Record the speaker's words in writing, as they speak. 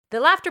The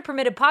Laughter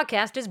Permitted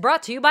podcast is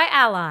brought to you by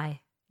Ally.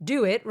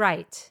 Do it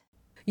right.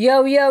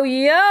 Yo, yo,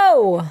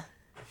 yo!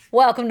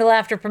 Welcome to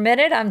Laughter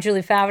Permitted. I'm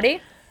Julie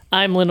Foudy.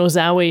 I'm Lynn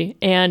Ozawi,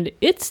 and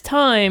it's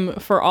time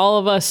for all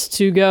of us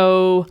to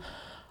go,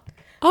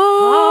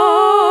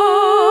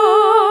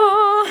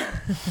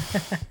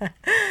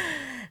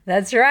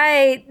 That's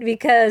right,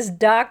 because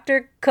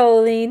Dr.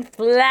 Colleen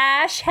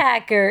Flash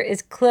Hacker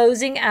is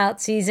closing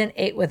out Season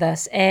 8 with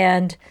us.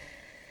 And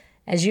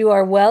as you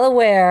are well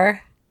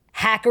aware,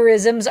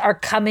 hackerisms are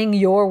coming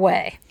your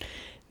way.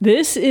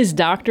 This is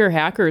Dr.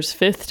 Hacker's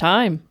 5th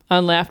time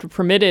on Laughter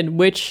Permitted,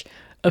 which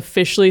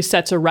officially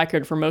sets a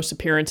record for most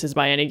appearances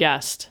by any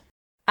guest.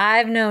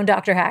 I've known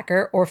Dr.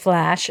 Hacker, or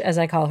Flash, as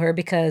I call her,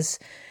 because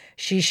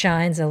she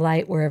shines a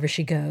light wherever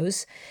she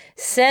goes,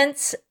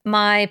 since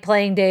my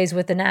playing days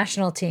with the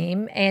national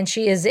team, and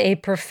she is a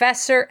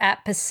professor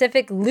at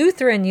Pacific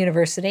Lutheran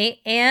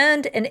University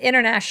and an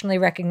internationally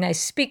recognized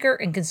speaker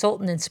and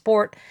consultant in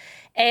sport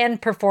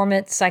and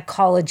performance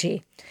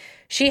psychology.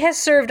 She has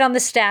served on the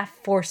staff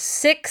for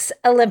 6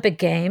 Olympic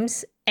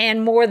Games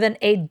and more than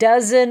a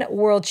dozen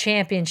world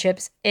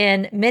championships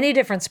in many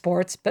different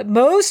sports, but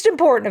most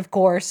important, of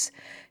course,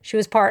 she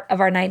was part of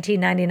our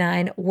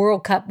 1999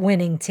 World Cup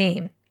winning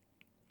team.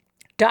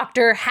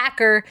 Dr.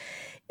 Hacker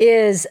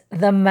is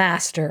the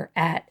master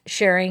at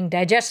sharing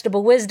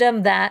digestible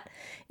wisdom that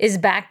is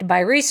backed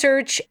by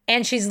research,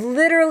 and she's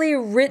literally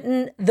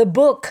written the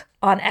book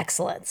on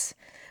excellence.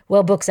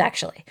 Well, books,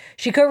 actually.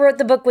 She co-wrote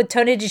the book with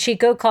Tony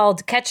DeCicco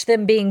called Catch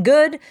Them Being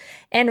Good,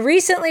 and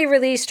recently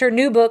released her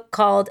new book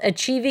called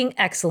Achieving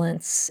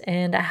Excellence,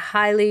 and I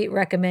highly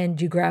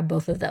recommend you grab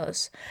both of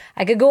those.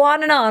 I could go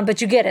on and on,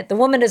 but you get it. The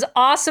woman is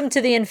awesome to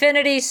the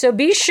infinity, so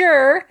be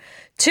sure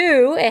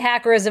to, a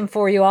hackerism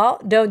for you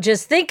all, don't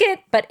just think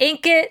it, but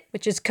ink it,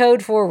 which is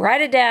code for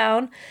write it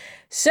down.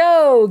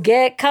 So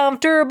get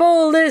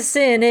comfortable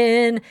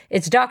listening.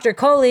 It's Dr.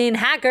 Colleen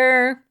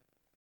Hacker.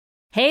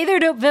 Hey there,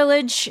 Dope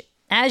Village.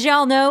 As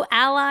y'all know,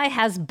 Ally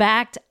has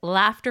backed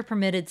Laughter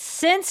Permitted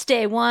since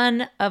day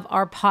one of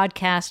our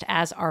podcast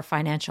as our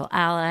financial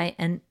ally.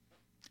 And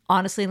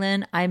honestly,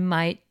 Lynn, I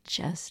might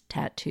just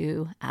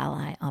tattoo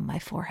Ally on my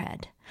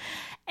forehead.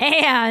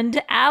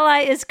 And Ally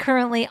is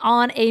currently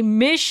on a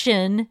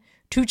mission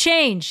to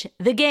change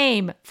the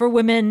game for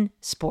women's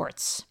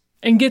sports.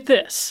 And get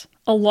this,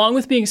 along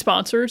with being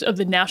sponsors of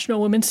the National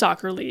Women's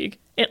Soccer League,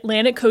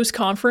 Atlantic Coast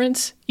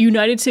Conference,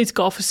 United States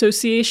Golf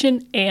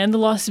Association, and the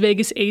Las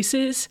Vegas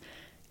Aces,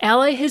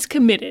 Ally has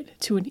committed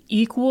to an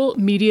equal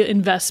media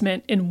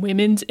investment in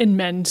women's and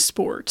men's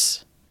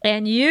sports.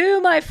 And you,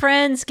 my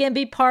friends, can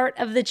be part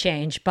of the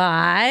change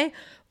by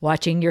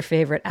watching your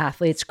favorite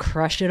athletes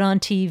crush it on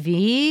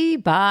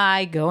TV,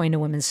 by going to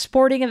women's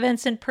sporting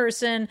events in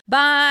person,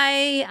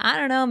 by, I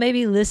don't know,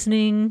 maybe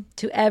listening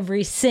to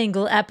every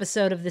single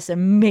episode of this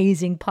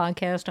amazing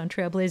podcast on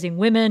trailblazing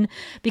women.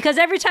 Because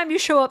every time you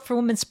show up for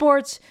women's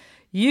sports,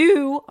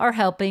 you are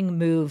helping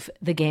move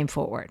the game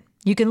forward.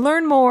 You can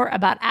learn more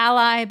about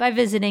Ally by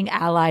visiting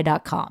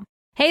ally.com.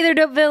 Hey there,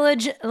 Dope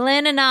Village.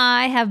 Lynn and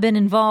I have been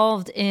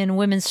involved in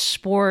women's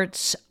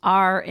sports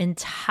our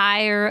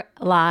entire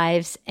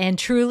lives. And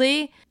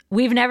truly,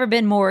 we've never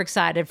been more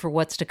excited for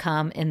what's to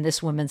come in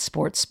this women's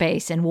sports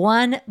space. And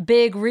one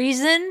big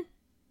reason,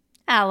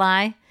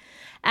 Ally.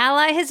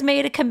 Ally has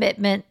made a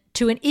commitment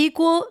to an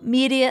equal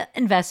media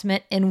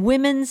investment in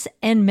women's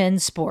and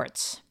men's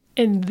sports.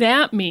 And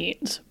that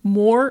means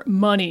more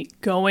money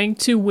going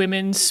to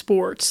women's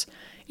sports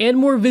and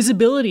more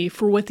visibility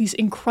for what these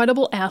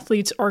incredible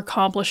athletes are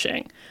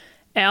accomplishing.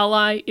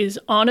 Ally is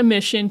on a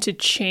mission to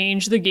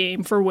change the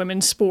game for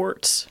women's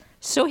sports.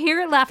 So here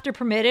at Laughter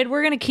Permitted,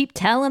 we're going to keep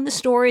telling the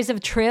stories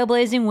of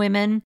trailblazing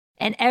women.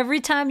 And every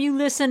time you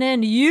listen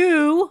in,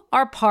 you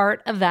are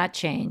part of that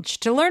change.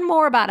 To learn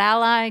more about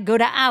Ally, go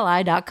to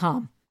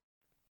ally.com.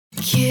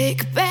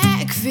 Kick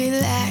back,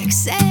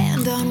 relax,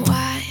 and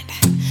unwind.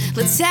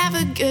 Let's have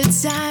a good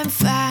time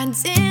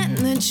finding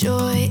the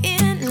joy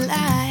in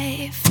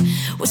life.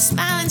 We're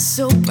smiling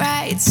so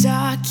bright,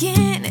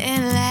 talking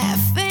and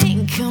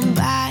laughing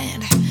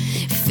combined.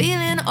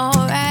 Feeling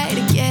alright,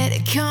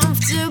 get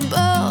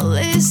comfortable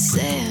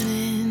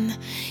listening.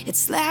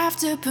 It's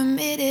Laughter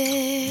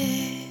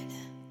Permitted.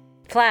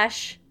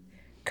 Flash,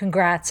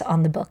 congrats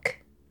on the book.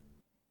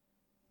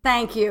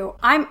 Thank you.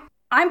 I'm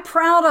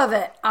proud of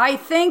it. I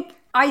think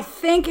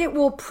it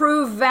will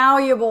prove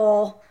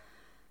valuable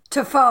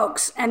to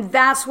folks, and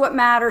that's what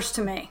matters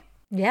to me.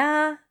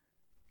 Yeah.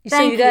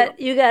 Thank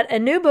you got a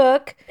new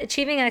book,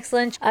 Achieving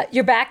Excellence.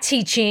 You're back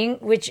teaching,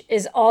 which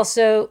is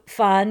also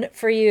fun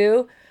for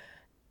you.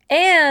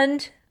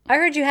 And I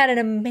heard you had an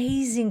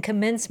amazing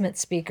commencement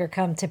speaker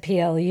come to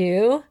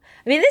PLU.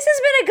 I mean, this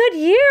has been a good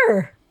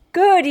year.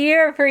 Good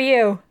year for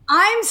you.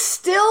 I'm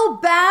still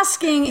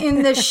basking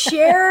in the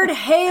shared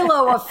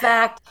halo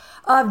effect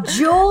of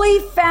Julie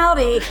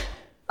Foudy.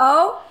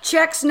 Oh,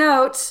 checks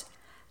notes.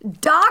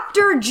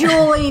 Dr.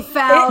 Julie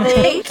Foudy.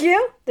 Thank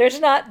you. There's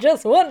not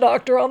just one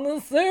doctor on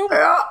this Zoom.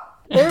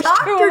 There's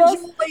Dr.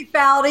 Julie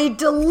Foudy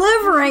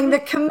delivering the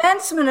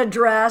commencement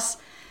address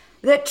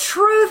that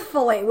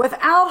truthfully,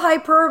 without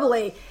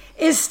hyperbole,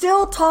 is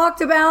still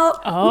talked about.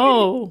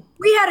 Oh.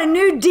 We had a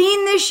new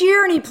dean this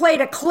year, and he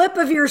played a clip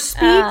of your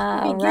speech.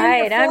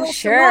 Right, I'm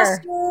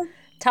sure.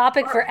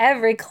 Topic for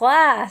every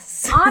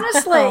class.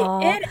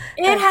 Honestly,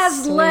 it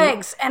has sweet.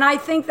 legs, and I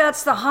think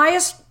that's the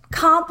highest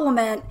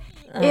compliment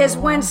is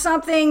when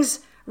something's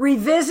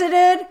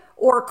revisited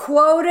or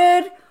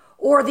quoted,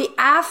 or the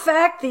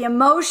affect, the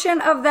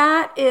emotion of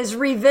that is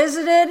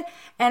revisited,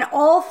 and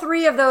all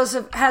three of those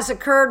has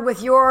occurred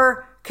with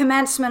your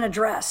commencement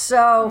address.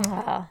 So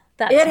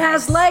it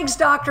has legs,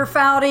 Dr.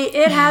 Foudy.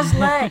 It has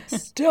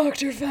legs.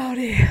 Dr.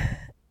 Foudy.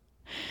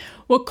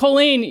 Well,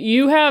 Colleen,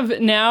 you have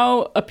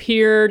now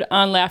appeared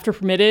on Laughter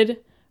Permitted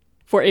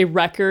for a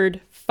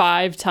record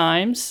 5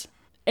 times,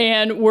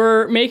 and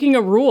we're making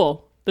a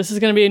rule. This is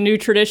going to be a new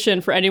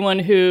tradition for anyone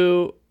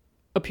who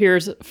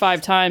appears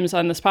 5 times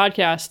on this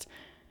podcast.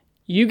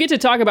 You get to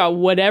talk about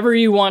whatever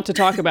you want to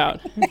talk about.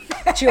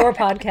 It's your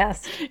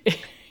podcast.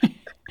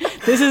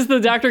 This is the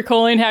Dr.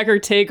 Colleen Hacker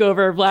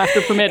takeover of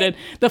Laughter Permitted.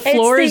 The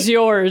floor is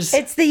yours.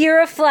 It's the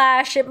year of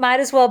Flash. It might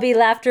as well be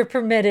Laughter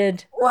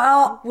Permitted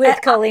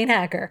with Colleen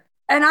Hacker.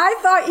 And I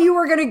thought you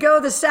were going to go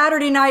the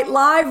Saturday Night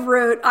Live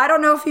route. I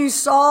don't know if you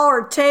saw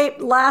or taped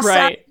last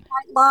Saturday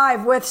Night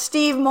Live with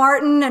Steve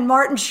Martin and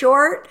Martin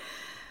Short,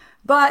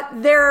 but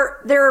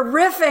they're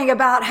riffing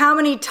about how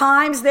many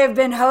times they've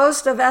been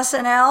host of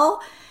SNL,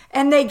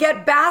 and they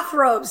get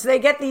bathrobes. They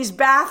get these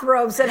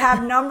bathrobes that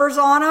have numbers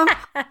on them.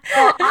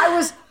 So I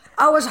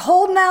was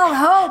holding out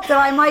hope that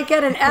I might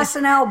get an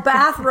SNL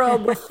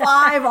bathrobe with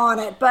 5 on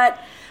it, but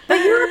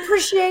your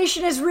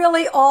appreciation is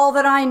really all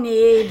that I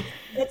need.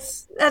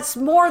 That's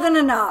more than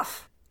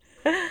enough.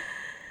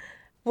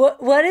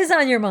 What is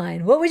on your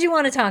mind? What would you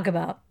want to talk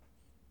about?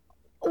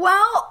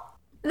 Well,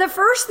 the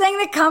first thing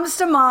that comes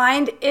to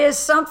mind is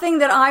something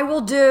that I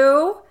will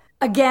do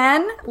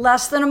again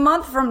less than a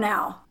month from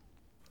now.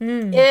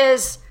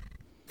 Is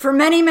for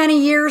many, many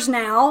years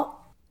now,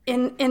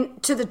 in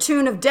to the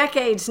tune of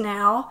decades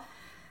now,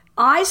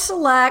 I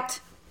select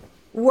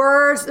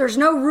words, there's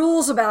no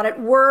rules about it,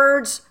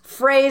 words,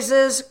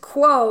 phrases,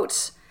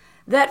 quotes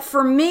that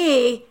for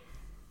me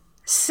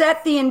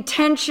set the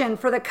intention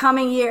for the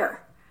coming year.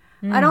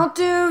 I don't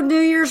do New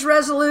Year's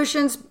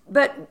resolutions,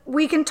 but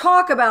we can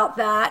talk about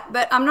that.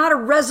 But I'm not a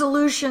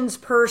resolutions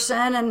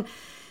person.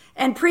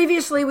 And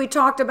previously we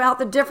talked about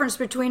the difference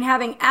between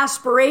having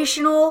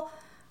aspirational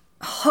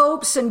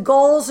hopes and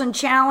goals and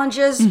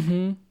challenges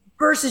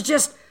versus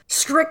just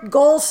strict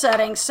goal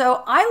setting.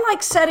 So I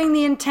like setting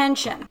the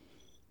intention.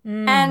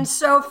 And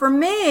so for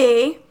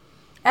me,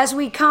 as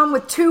we come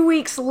with 2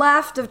 weeks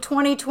left of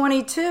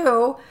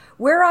 2022,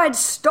 where I'd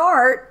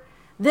start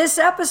this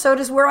episode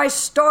is where I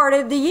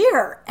started the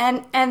year.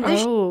 And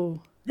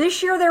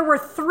this year there were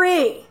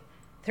 3.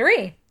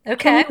 3.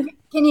 Okay.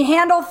 Can you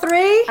handle 3?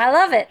 I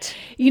love it.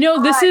 You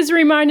know, this is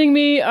reminding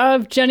me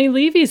of Jenny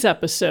Levy's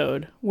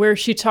episode where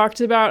she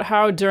talked about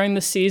how during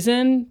the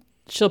season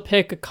she'll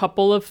pick a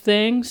couple of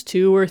things,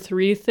 2 or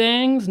 3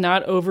 things,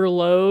 not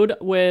overload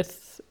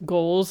with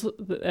goals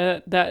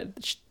that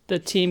the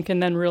team can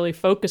then really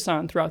focus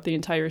on throughout the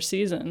entire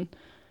season.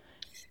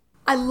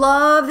 I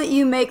love that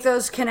you make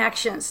those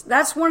connections.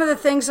 That's one of the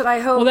things that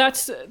I hope. Well,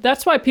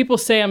 that's why people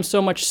say I'm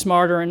so much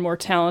smarter and more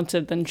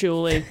talented than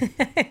Julie.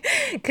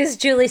 Because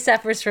Julie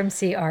suffers from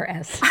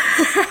CRS.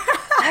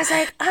 I was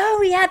like,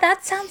 oh yeah,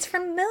 that sounds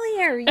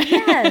familiar.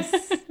 Yes.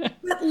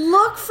 But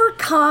look for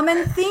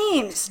common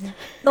themes.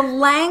 The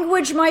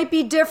language might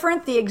be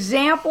different. The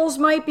examples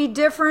might be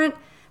different.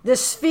 The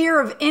sphere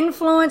of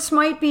influence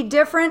might be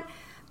different.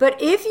 But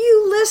if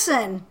you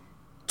listen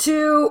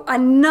to a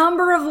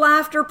number of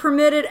Laughter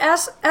Permitted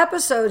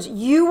episodes,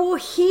 you will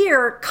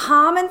hear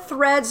common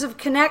threads of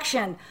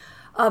connection,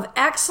 of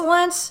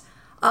excellence,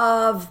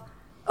 of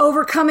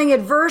overcoming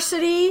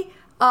adversity,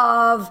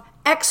 of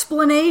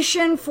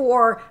explanation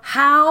for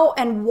how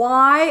and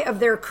why of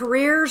their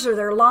careers or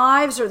their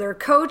lives or their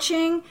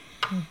coaching.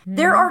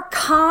 There are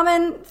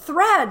common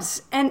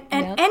threads. And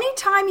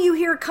anytime you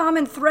hear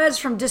common threads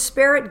from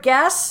disparate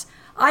guests,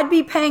 I'd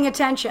be paying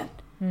attention.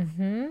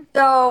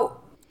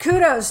 So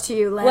kudos to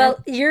you, Lynn.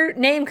 Well, your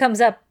name comes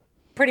up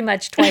pretty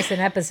much twice an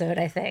episode,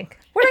 I think.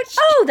 We're like,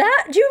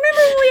 do you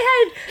remember when we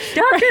had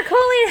Dr.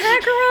 Colleen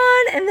Hacker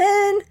on?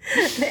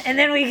 And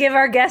then we give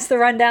our guests the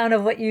rundown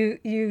of what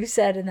you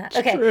said in that.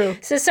 Okay. True.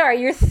 So sorry,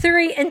 your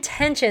 3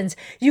 intentions.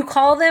 You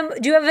call them,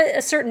 do you have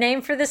a certain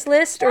name for this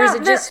list? Or is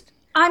it just...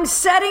 I'm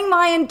setting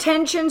my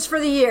intentions for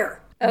the year.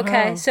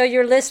 Okay, Wow. so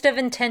your list of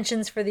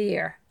intentions for the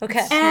year.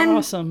 Okay. And,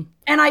 awesome.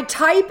 And I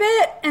type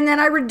it and then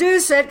I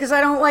reduce it because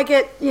I don't like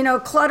it,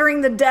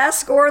 cluttering the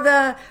desk or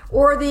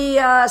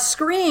the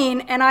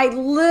screen. And I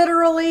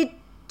literally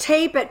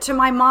tape it to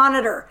my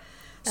monitor.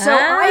 So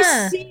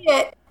I see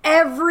it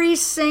every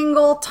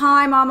single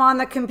time I'm on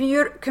the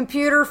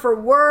computer for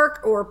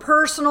work or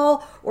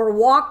personal or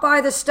walk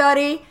by the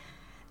study.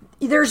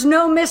 There's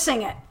no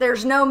missing it.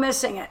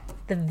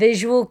 The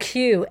visual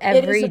cue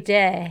every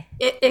day.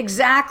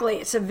 Exactly.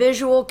 It's a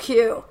visual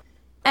cue.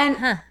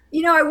 And,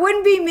 it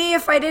wouldn't be me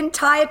if I didn't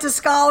tie it to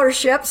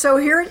scholarship. So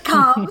here it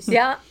comes.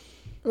 Yeah.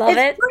 Love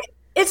it.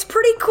 It's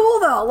pretty cool,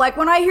 though. Like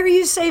when I hear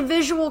you say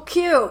visual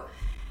cue,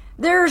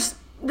 there's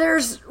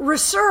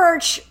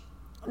research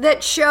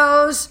that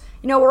shows,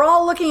 we're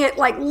all looking at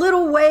like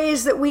little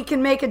ways that we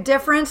can make a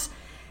difference.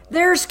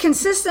 There's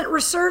consistent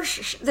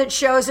research that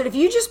shows that if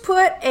you just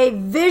put a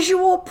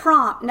visual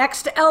prompt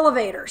next to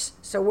elevators,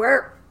 so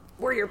where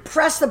you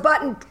press the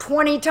button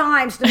 20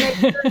 times to make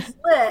sure it's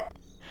lit,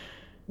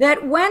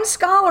 that when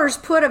scholars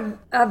put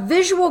a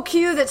visual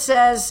cue that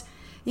says,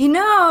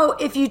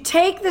 if you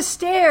take the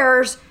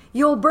stairs,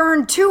 you'll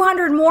burn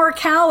 200 more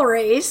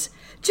calories,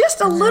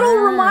 just a little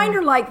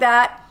reminder like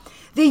that,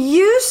 the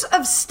use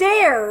of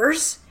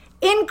stairs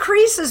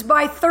increases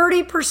by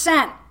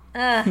 30%.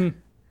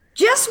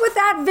 Just with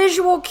that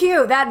visual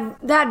cue,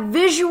 that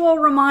visual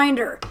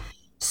reminder.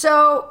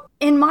 So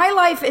in my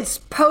life, it's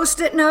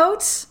Post-it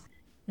notes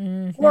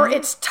or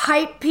it's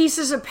typed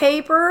pieces of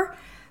paper.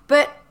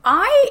 But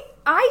I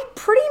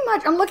pretty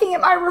much, I'm looking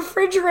at my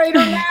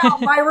refrigerator now,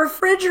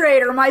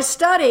 my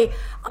study.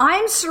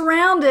 I'm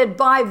surrounded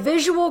by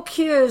visual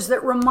cues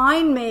that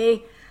remind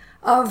me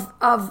of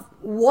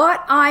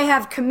what I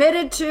have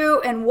committed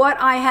to and what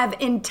I have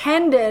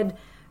intended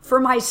for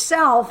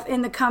myself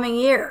in the coming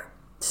year.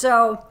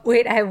 So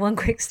wait, I have one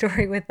quick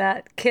story with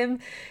that. Kim,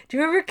 do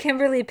you remember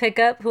Kimberly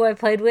Pickup, who I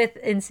played with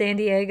in San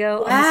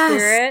Diego on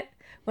Spirit?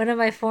 One of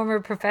my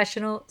former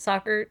professional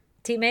soccer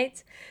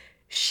teammates.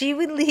 She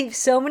would leave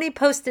so many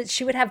Post-its,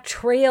 she would have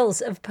trails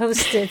of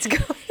Post-its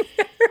going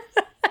to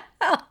her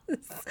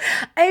house.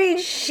 I mean,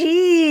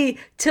 she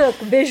took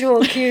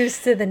visual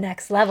cues to the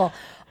next level.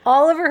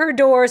 All over her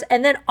doors,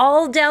 and then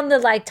all down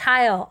the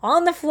tile,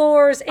 on the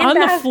floors. On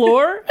the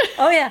floor?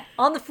 Oh yeah,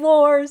 on the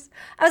floors.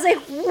 I was like,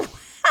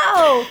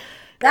 wow.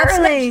 That's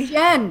next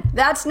gen.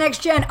 That's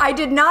next gen. I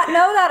did not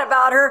know that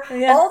about her.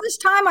 Yeah. All this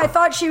time I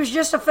thought she was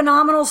just a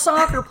phenomenal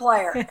soccer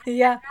player.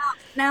 Yeah.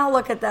 Now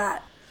look at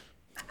that.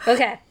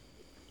 Okay.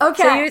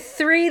 So your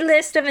 3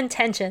 list of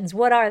intentions,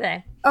 what are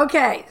they?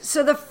 Okay.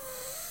 So the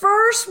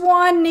first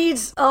one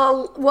needs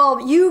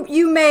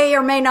you may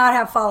or may not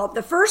have follow-up.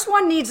 The first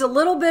one needs a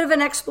little bit of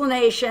an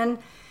explanation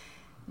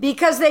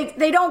because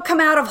they don't come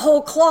out of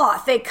whole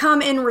cloth. They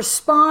come in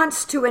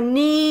response to a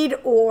need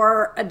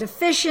or a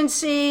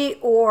deficiency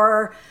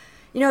or,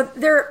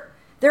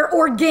 they're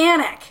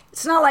organic.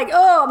 It's not like,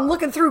 I'm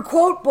looking through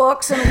quote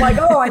books and I'm like,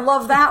 I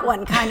love that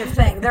one kind of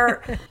thing.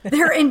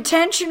 They're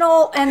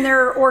intentional and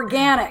they're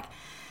organic.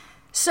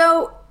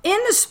 So in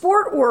the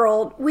sport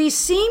world, we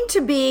seem to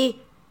be,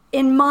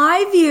 in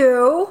my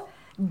view,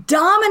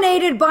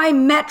 dominated by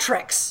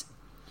metrics.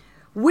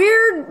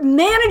 We're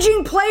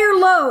managing player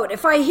load.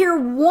 If I hear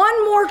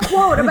one more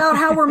quote about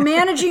how we're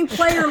managing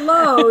player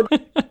load,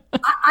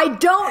 I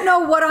don't know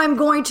what I'm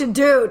going to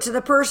do to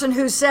the person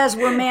who says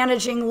we're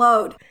managing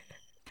load.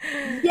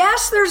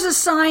 Yes, there's a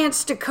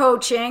science to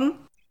coaching.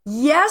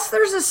 Yes,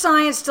 there's a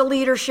science to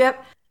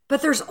leadership,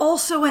 but there's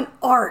also an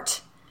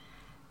art.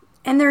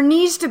 And there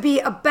needs to be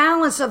a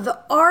balance of the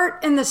art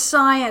and the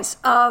science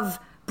of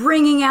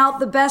bringing out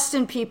the best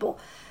in people.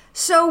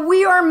 So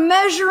we are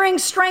measuring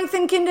strength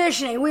and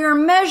conditioning. We are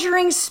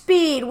measuring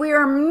speed. We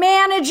are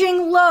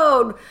managing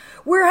load.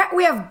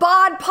 We have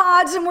bod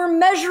pods and we're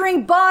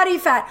measuring body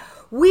fat.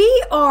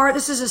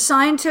 This is a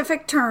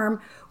scientific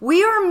term,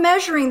 we are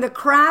measuring the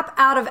crap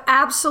out of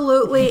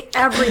absolutely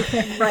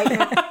everything right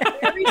now.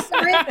 Very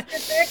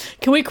scientific.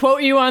 Can we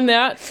quote you on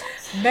that?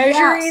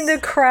 Measuring the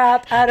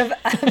crap out of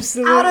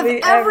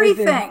absolutely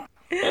everything.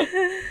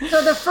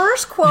 So the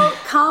first quote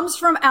comes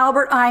from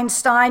Albert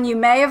Einstein. You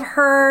may have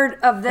heard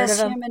of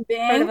this human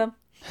being. Heard of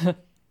him.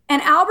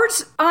 And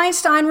Albert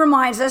Einstein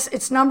reminds us,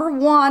 it's number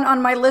 1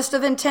 on my list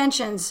of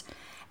intentions.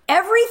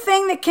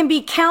 Everything that can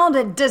be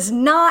counted does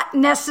not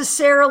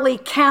necessarily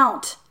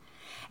count.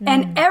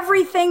 And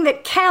everything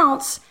that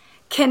counts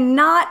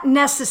cannot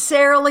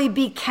necessarily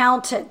be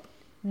counted.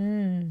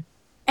 And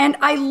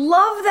I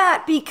love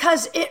that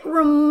because it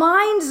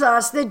reminds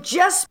us that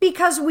just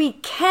because we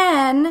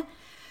can,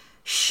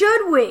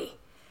 should we?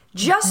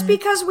 Just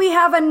because we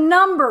have a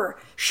number,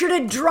 should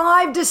it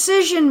drive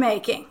decision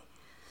making?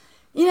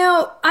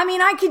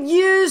 I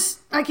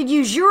could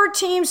use your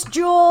teams,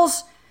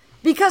 Jules,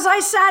 because I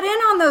sat in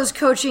on those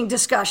coaching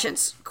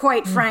discussions,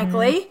 quite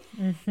frankly.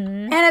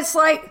 And it's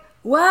like,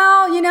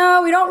 well, we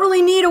don't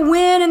really need a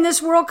win in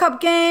this World Cup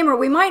game, or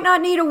we might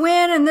not need a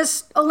win in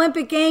this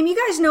Olympic game. You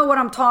guys know what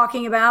I'm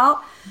talking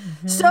about.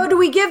 So do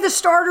we give the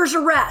starters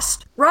a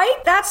rest, right?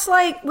 That's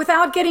like,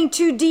 without getting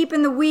too deep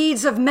in the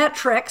weeds of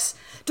metrics,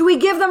 do we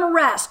give them a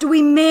rest? Do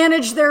we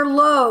manage their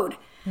load?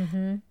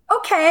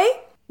 Okay,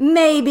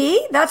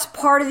 maybe that's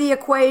part of the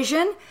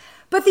equation.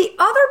 But the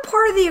other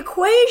part of the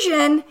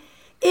equation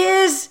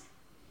is,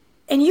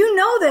 and you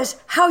know this,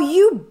 how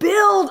you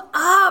build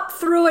up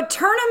through a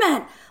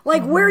tournament.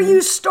 Like where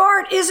you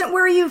start isn't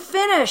where you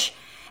finish.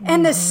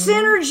 And the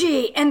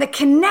synergy and the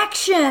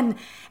connection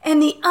and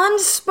the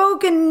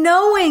unspoken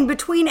knowing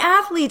between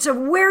athletes of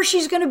where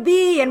she's going to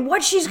be and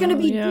what she's going to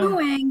be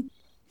doing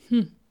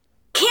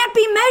can't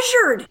be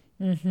measured.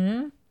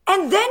 And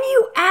And then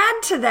you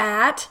add to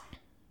that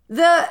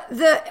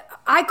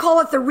I call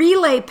it the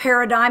relay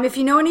paradigm. If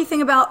you know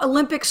anything about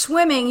Olympic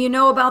swimming, you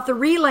know about the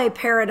relay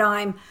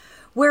paradigm,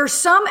 where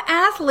some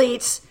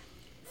athletes,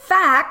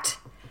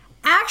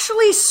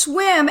 actually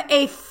swim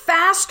a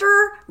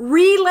faster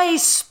relay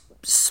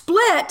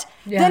split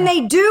than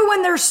they do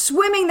when they're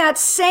swimming that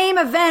same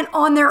event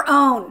on their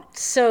own.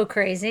 So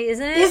crazy,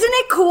 isn't it? Isn't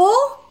it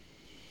cool?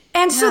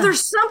 And so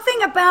there's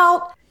something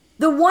about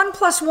the 1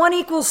 +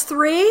 1 =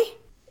 3,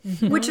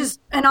 which is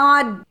an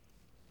odd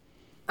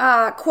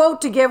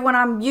quote to give when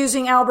I'm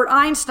using Albert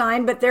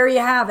Einstein, but there you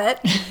have it,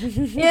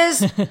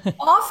 is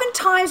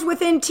oftentimes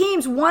within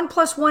teams, 1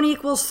 +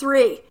 1 =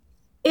 3.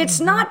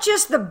 It's not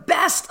just the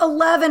best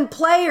 11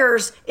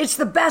 players, it's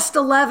the best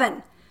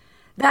 11.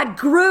 That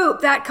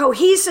group, that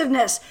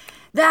cohesiveness,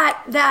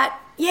 that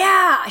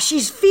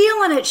she's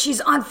feeling it,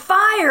 she's on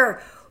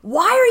fire.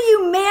 Why are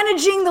you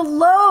managing the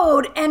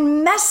load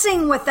and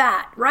messing with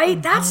that, right?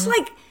 That's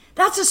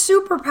a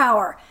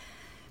superpower.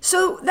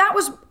 So that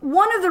was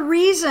one of the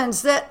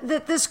reasons that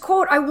this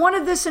quote, I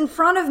wanted this in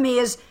front of me,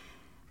 is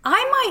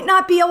I might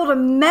not be able to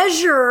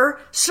measure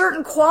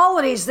certain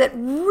qualities that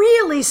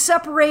really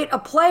separate a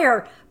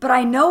player, but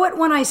I know it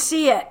when I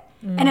see it,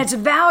 and it's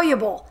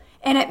valuable.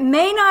 And it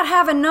may not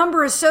have a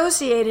number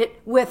associated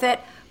with it,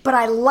 but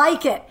I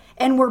like it,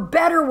 and we're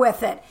better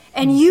with it.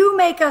 And you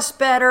make us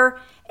better,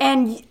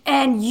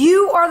 and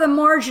you are the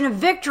margin of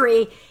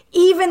victory,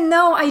 even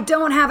though I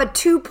don't have a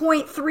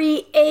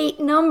 2.38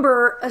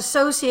 number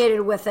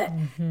associated with it.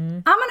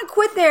 I'm going to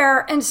quit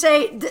there and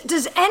say,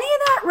 does any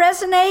of that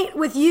resonate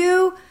with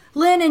you,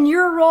 Lynn, in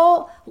your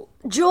role?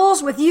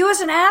 Jules, with you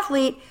as an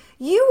athlete,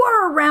 you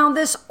are around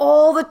this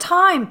all the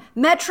time.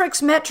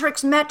 Metrics,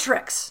 metrics,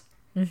 metrics.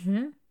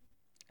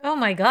 Oh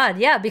my God,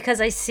 yeah, because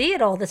I see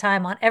it all the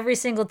time on every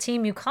single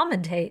team you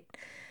commentate.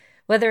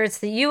 Whether it's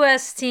the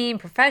U.S. team,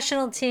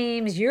 professional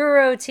teams,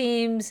 Euro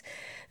teams,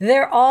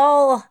 they're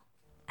all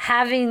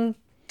having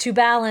to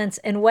balance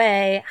and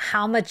weigh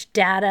how much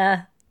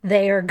data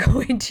they are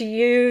going to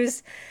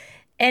use.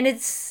 And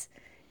it's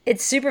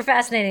super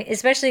fascinating,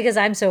 especially because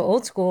I'm so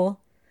old school,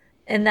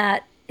 and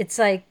that it's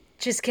like,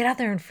 just get out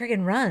there and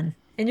friggin' run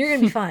and you're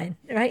going to be fine,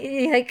 right?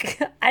 Like,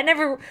 I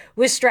never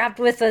was strapped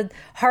with a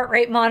heart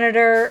rate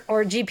monitor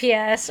or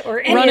GPS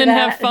or any Run of and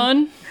that. have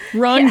fun.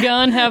 Run,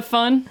 gun, have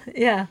fun.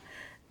 Yeah.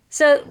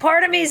 So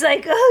part of me is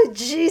like, oh,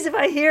 geez,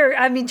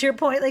 to your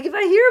point, like if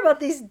I hear about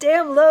these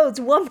damn loads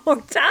one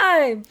more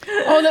time.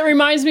 Oh, that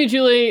reminds me,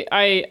 Julie,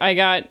 I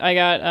got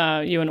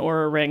you an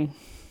Oura ring.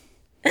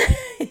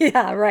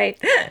 Yeah, right.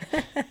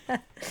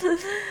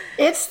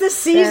 It's the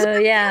season. So,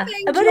 yeah. Of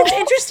giving, But it's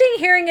interesting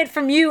hearing it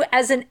from you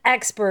as an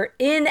expert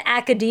in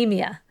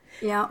academia.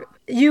 Yeah.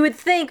 You would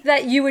think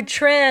that you would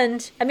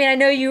trend. I mean, I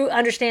know you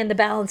understand the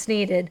balance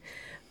needed,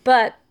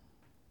 but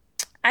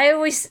I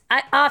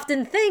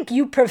often think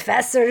you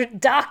professor,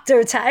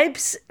 doctor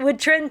types would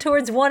trend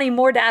towards wanting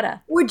more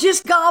data. Would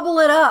just gobble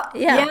it up.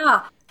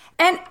 Yeah.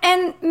 And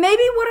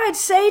maybe what I'd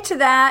say to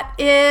that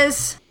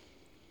is,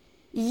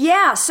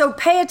 so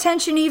pay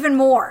attention even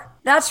more.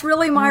 That's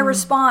really my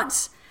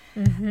response.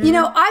 You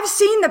know, I've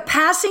seen the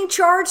passing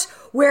charts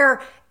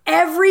where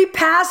every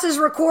pass is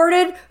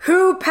recorded,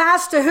 who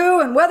passed to who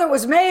and whether it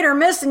was made or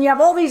missed, and you have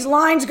all these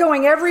lines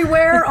going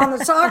everywhere on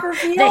the soccer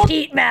field. The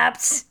heat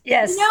maps,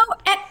 yes. You know,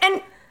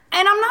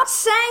 and I'm not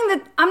saying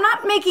that, I'm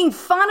not making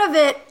fun of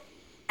it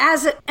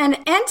as an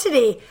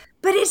entity,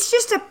 but it's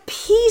just a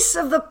piece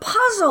of the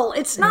puzzle.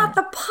 It's not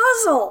the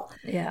puzzle.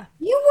 Yeah.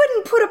 You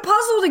wouldn't put a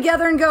puzzle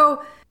together and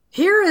go,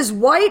 here is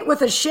white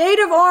with a shade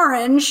of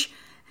orange.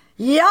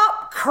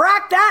 Yup,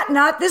 crack that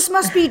nut. This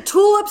must be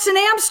tulips in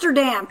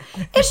Amsterdam.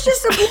 It's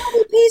just a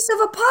bloody piece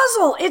of a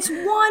puzzle. It's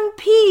one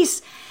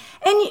piece.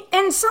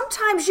 And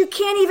sometimes you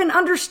can't even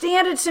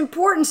understand its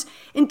importance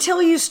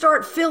until you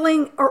start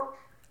filling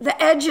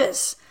the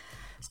edges.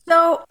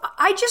 So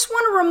I just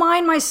want to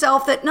remind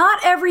myself that not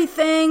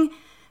everything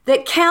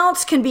that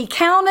counts can be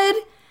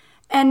counted,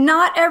 and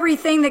not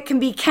everything that can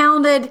be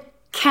counted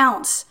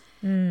counts.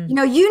 You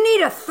know, you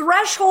need a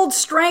threshold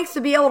strength to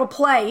be able to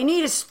play. You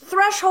need a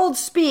threshold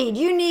speed.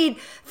 You need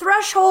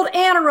threshold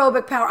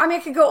anaerobic power. I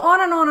mean, I could go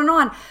on and on and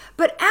on.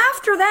 But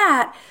after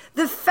that,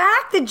 the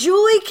fact that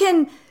Julie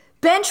can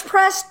bench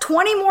press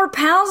 20 more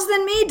pounds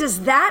than me,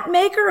 does that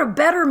make her a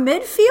better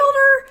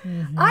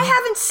midfielder? I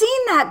haven't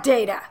seen that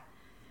data.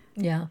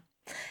 Yeah.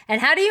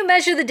 And how do you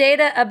measure the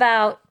data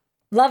about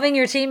loving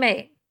your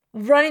teammate?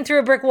 Running through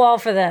a brick wall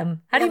for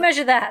them. How do you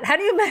measure that? How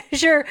do you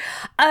measure,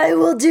 I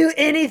will do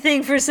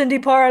anything for Cindy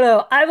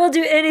Parlow. I will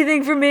do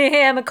anything for Mia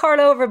Hamm and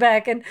Carla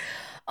Overbeck and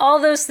all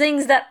those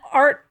things that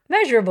aren't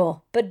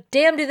measurable, but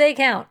damn, do they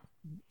count.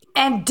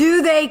 And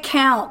do they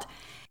count?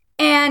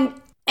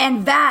 And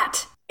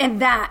that.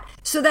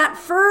 So that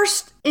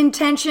first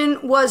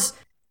intention was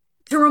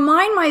to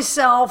remind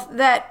myself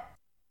that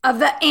of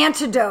the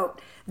antidote.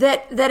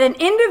 That an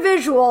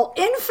individual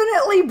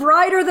infinitely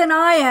brighter than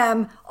I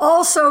am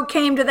also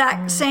came to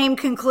that same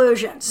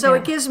conclusion. So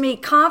it gives me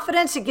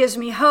confidence, it gives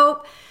me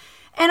hope.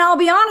 And I'll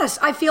be honest,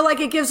 I feel like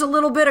it gives a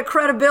little bit of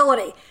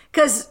credibility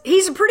because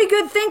he's a pretty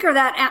good thinker,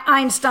 that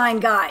Einstein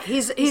guy.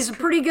 He's a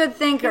pretty good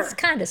thinker. He's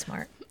kind of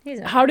smart.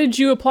 How did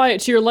you apply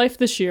it to your life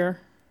this year?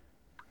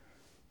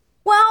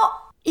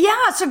 Well,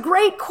 yeah, it's a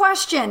great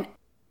question.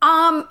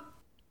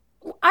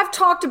 I've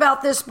talked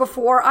about this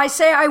before. I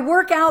say I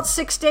work out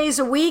 6 days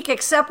a week,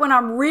 except when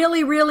I'm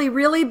really, really,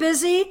 really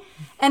busy.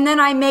 And then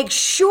I make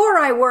sure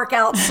I work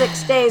out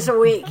 6 days a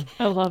week.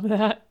 I love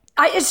that.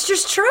 It's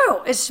just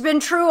true. It's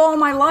been true all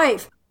my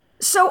life.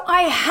 So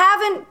I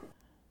haven't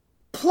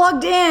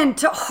plugged in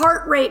to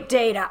heart rate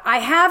data. I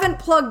haven't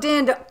plugged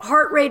into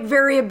heart rate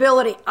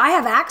variability. I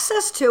have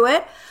access to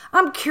it.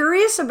 I'm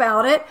curious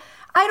about it.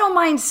 I don't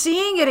mind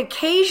seeing it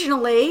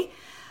occasionally,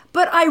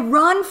 but I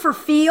run for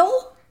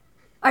feel.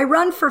 It's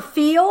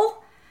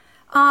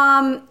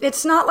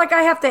not like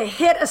I have to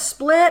hit a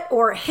split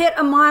or hit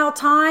a mile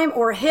time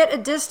or hit a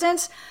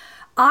distance.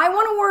 I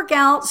want to work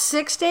out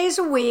 6 days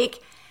a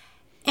week,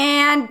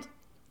 and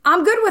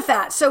I'm good with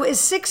that. So is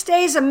 6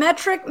 days a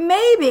metric?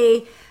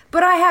 Maybe,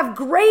 but I have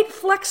great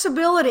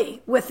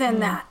flexibility within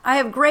that. I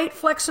have great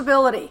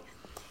flexibility.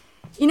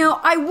 You know,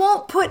 I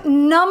won't put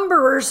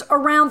numbers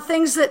around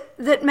things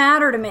that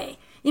matter to me.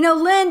 You know,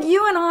 Lynn,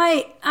 you and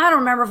I don't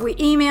remember if we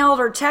emailed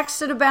or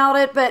texted about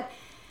it, but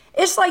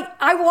it's like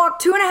I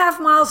walk 2.5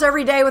 miles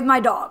every day with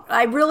my dog.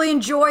 I really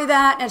enjoy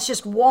that. And it's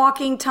just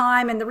walking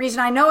time. And the reason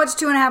I know it's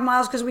 2.5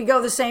 miles because we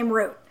go the same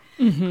route.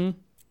 Mm-hmm.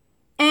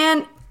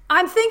 And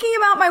I'm thinking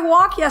about my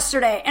walk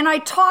yesterday, and I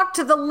talked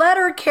to the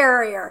letter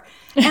carrier,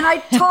 and I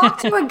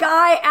talked to a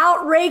guy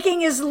out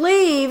raking his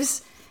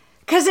leaves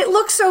because it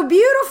looks so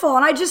beautiful.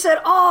 And I just said,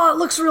 oh, it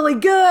looks really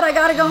good. I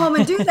got to go home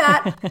and do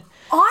that.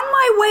 On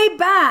my way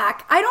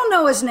back, I don't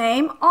know his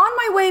name. On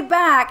my way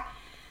back,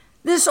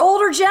 this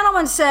older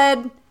gentleman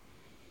said,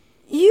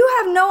 you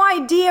have no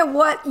idea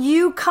what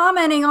you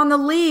commenting on the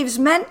leaves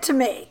meant to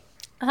me.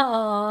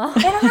 Aww.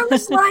 And I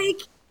was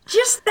like,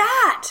 just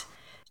that.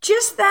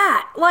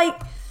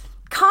 Like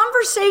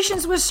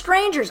conversations with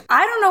strangers.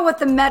 I don't know what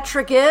the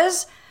metric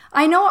is.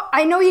 I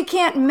know you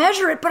can't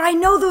measure it, but I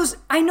know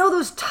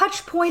those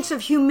touch points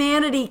of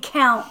humanity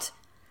count.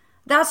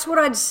 That's what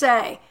I'd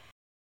say.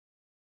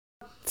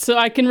 So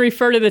I can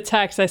refer to the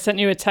text. I sent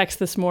you a text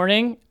this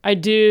morning. I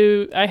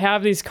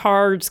have these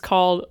cards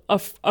called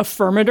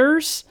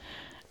affirmators.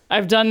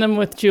 I've done them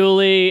with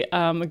Julie.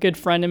 A good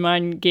friend of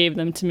mine gave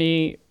them to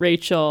me,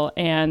 Rachel.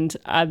 And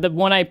the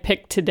one I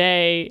picked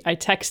today, I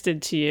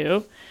texted to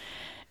you.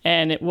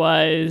 And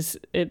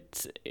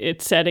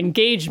it said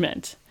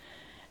engagement.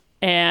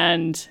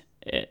 And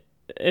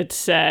it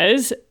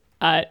says,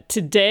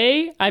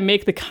 today I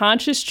make the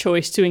conscious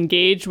choice to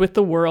engage with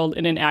the world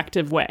in an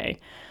active way.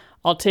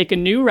 I'll take a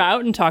new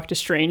route and talk to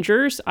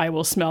strangers. I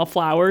will smell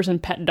flowers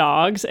and pet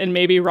dogs and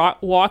maybe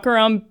walk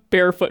around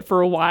barefoot for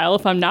a while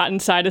if I'm not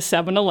inside a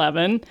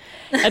 7-Eleven.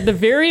 At the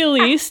very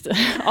least,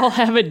 I'll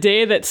have a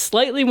day that's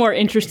slightly more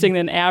interesting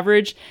than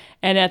average.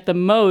 And at the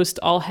most,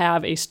 I'll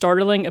have a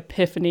startling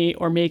epiphany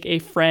or make a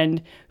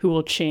friend who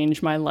will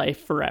change my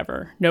life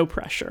forever. No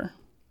pressure.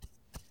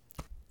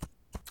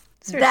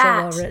 So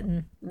well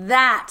written.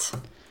 That.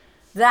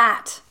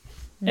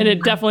 And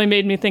it definitely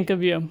made me think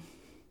of you.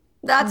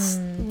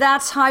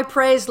 That's high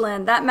praise,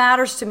 Lynn. That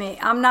matters to me.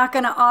 I'm not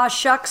going to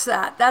shucks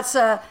that. That's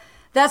a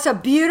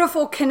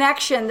beautiful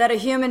connection that a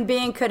human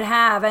being could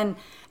have, and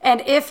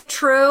if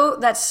true,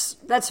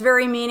 that's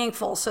very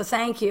meaningful. So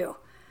thank you.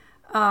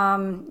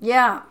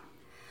 Yeah.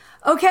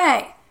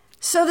 Okay.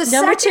 So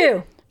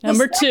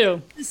Number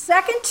two. The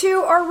second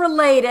two are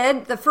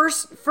related. The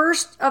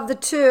first of the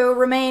two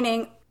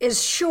remaining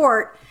is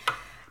short,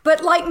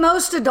 but like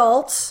most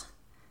adults,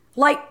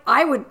 like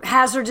I would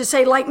hazard to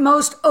say, like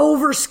most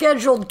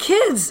overscheduled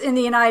kids in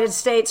the United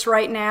States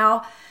right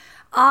now,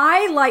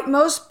 I, like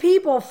most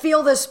people,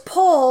 feel this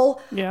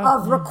pull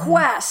of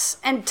requests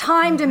and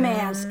time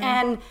demands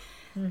and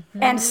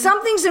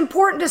something's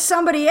important to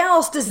somebody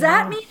else. Does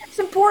that mean it's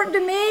important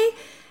to me?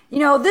 You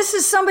know, this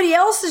is somebody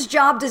else's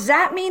job. Does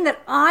that mean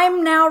that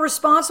I'm now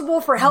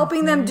responsible for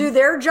helping them do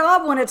their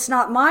job when it's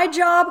not my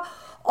job?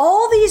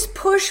 All these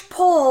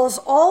push-pulls,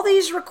 all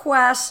these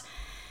requests.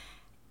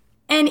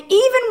 And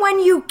even when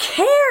you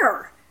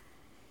care,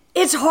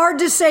 it's hard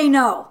to say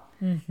no.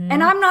 Mm-hmm.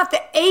 And I'm not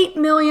the 8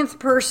 millionth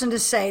person to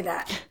say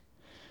that.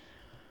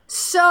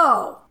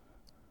 So,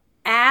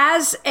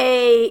 as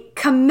a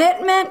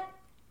commitment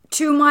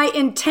to my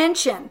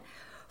intention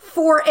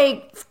for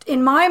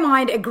in my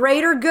mind, a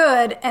greater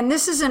good, and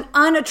this is an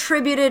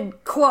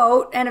unattributed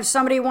quote, and if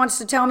somebody wants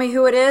to tell me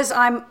who it is,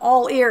 I'm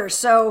all ears.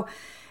 So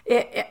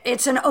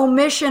it's an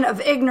omission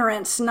of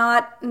ignorance,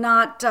 not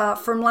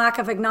from lack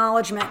of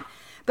acknowledgement.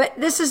 But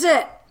this is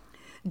it.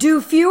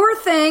 Do fewer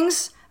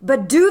things,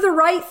 but do the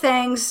right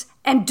things,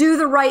 and do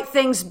the right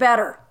things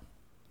better.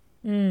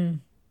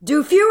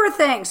 Do fewer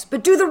things,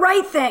 but do the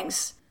right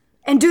things,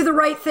 and do the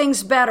right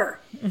things better.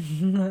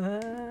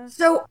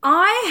 So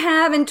I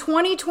have in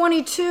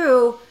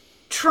 2022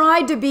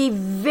 tried to be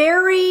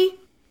very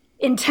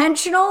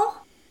intentional,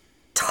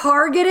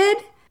 targeted,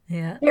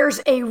 Yeah. There's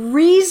a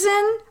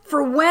reason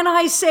for when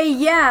I say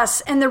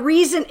yes, and the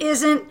reason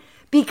isn't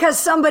because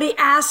somebody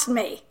asked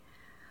me,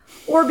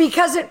 or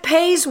because it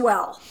pays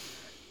well,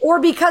 or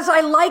because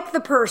I like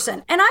the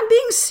person. And I'm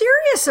being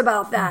serious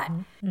about that.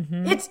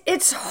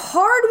 It's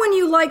hard when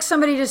you like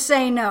somebody to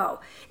say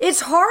no.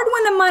 It's hard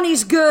when the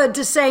money's good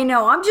to say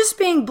no. I'm just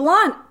being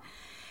blunt.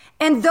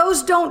 And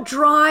those don't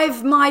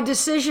drive my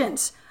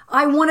decisions.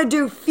 I want to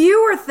do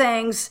fewer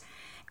things.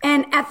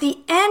 And at the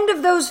end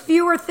of those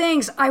fewer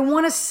things, I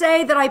want to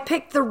say that I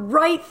picked the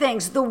right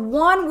things, the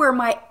one where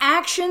my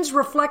actions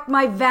reflect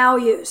my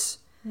values.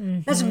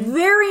 That's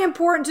very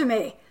important to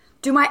me.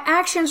 Do my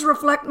actions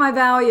reflect my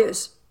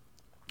values?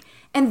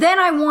 And then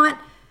I want,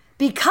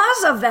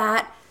 because of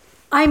that,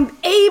 I'm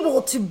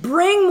able to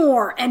bring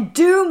more and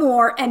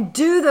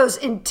do those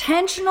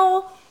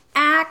intentional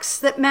acts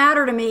that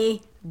matter to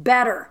me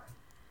better.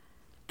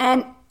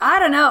 And I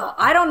don't know.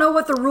 I don't know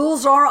what the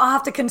rules are. I'll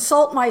have to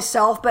consult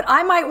myself, but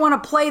I might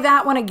want to play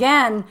that one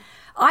again.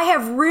 I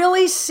have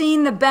really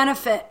seen the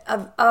benefit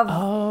of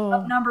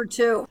number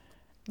 2.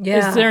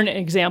 Yeah. Is there an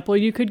example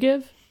you could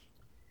give?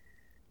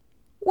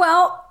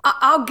 Well,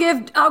 I'll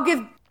give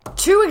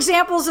 2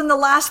 examples in the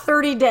last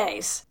 30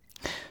 days.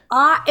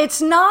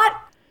 It's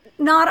not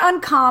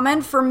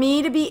uncommon for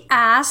me to be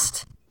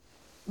asked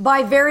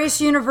by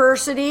various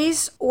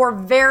universities or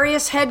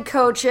various head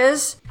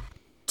coaches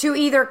to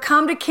either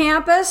come to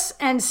campus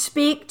and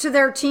speak to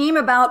their team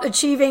about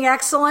achieving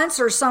excellence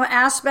or some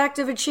aspect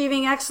of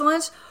achieving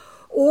excellence,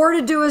 or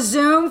to do a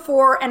Zoom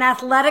for an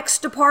athletics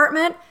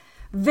department.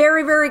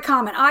 Very, very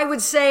common. I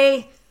would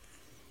say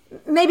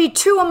maybe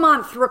 2 a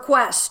month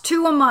requests,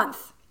 2 a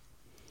month.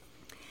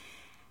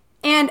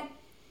 And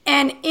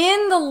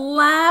in the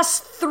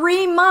last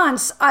 3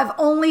 months, I've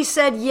only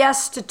said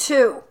yes to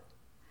 2.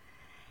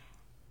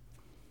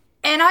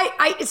 And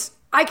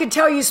I could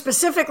tell you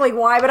specifically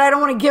why, but I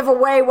don't want to give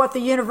away what the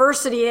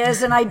university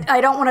is, and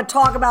I don't want to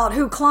talk about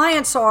who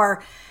clients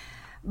are.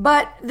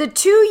 But the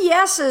 2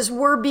 yeses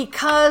were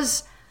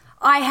because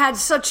I had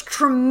such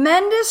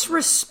tremendous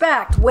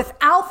respect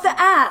without the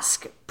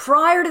ask,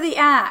 prior to the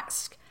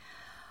ask,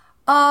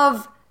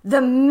 of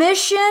the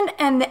mission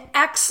and the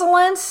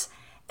excellence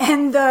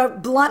and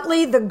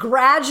the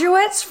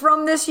graduates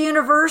from this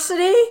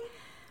university,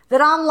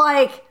 that I'm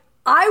like,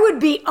 I would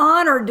be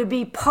honored to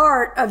be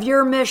part of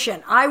your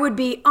mission. I would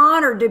be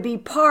honored to be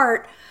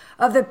part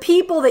of the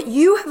people that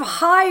you have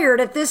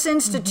hired at this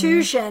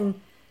institution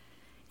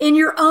in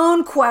your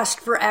own quest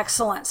for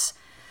excellence.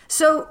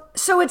 So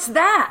it's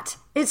that.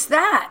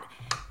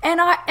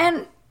 And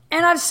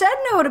I've said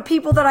no to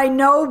people that I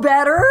know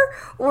better,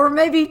 or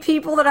maybe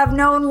people that I've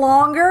known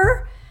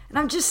longer. And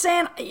I'm just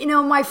saying,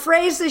 my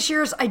phrase this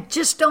year is, I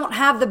just don't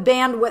have the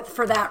bandwidth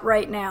for that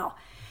right now.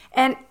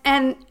 And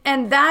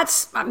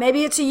that's,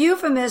 maybe it's a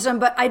euphemism,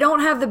 but I don't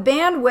have the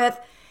bandwidth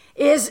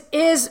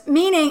is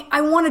meaning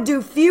I want to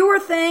do fewer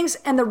things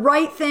and the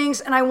right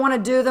things, and I want to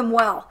do them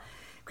well.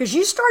 Because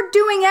you start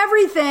doing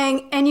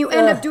everything and you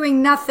end up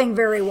doing nothing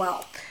very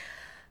well.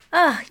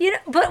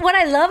 But what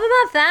I love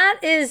about that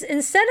is,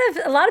 instead of,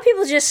 a lot of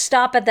people just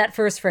stop at that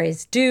first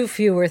phrase, do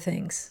fewer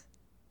things.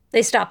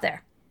 They stop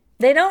there.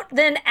 They don't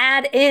then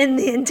add in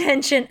the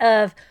intention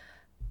of,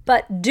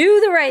 but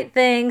do the right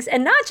things,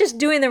 and not just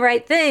doing the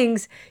right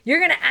things, you're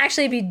going to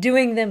actually be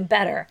doing them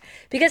better.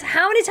 Because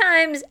how many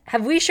times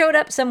have we showed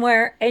up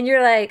somewhere and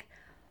you're like,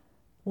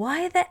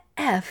 why the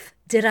F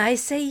did I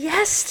say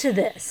yes to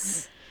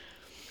this?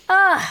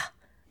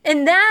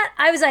 And that,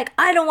 I was like,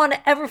 I don't want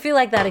to ever feel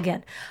like that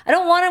again. I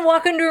don't want to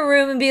walk into a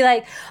room and be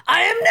like,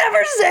 I am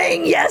never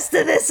saying yes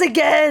to this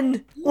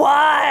again.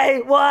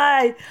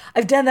 Why?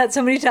 I've done that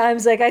so many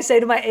times. Like, I say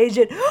to my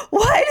agent,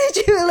 why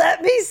did you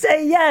let me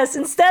say yes?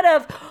 Instead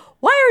of,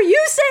 why are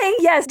you saying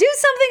yes? Do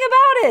something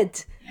about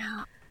it.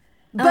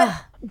 Yeah.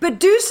 But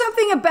do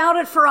something about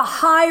it for a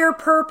higher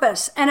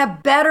purpose and a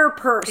better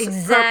purpose.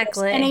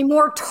 Exactly. And a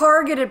more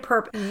targeted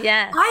purpose.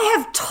 Yes. I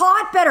have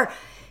taught better.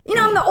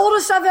 I'm the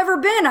oldest I've ever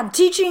been. I'm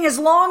teaching as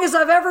long as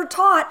I've ever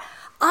taught.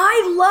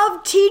 I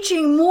love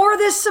teaching more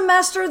this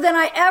semester than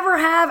I ever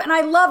have, and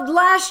I loved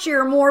last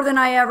year more than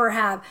I ever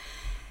have.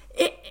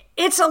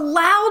 It's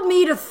allowed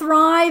me to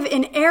thrive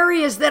in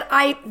areas that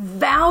I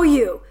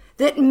value,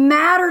 that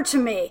matter to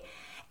me.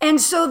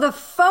 And so the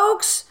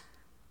folks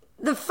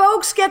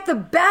get the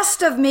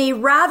best of me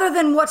rather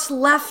than what's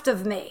left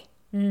of me.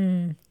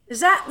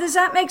 Does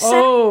that make sense?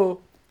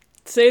 Oh,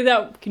 say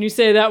that. Can you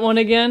say that one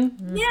again?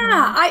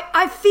 Yeah,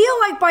 I feel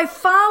like by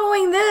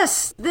following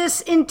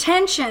this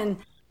intention,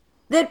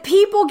 that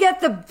people get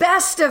the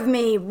best of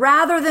me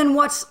rather than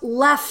what's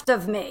left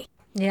of me.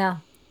 Yeah.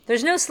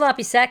 There's no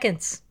sloppy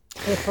seconds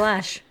with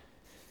Flash.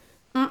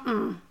 You're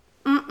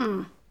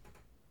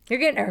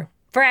getting her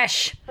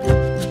fresh.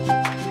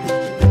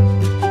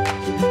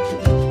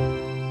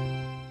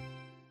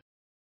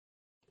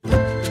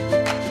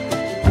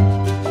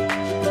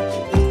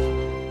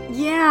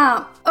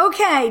 Yeah.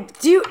 Okay.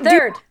 Do you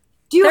Third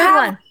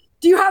one.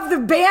 Do you have the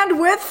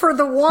bandwidth for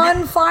the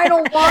one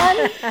final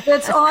one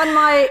that's on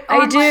my?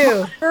 I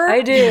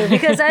do,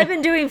 because I've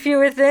been doing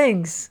fewer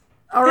things.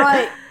 All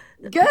right.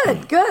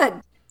 Good,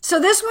 good. So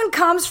this one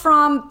comes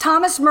from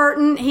Thomas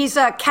Merton. He's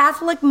a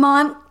Catholic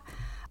monk,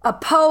 a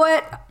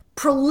poet,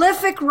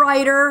 prolific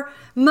writer.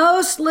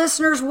 Most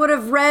listeners would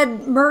have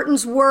read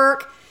Merton's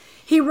work.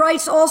 He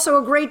writes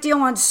also a great deal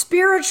on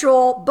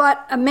spiritual,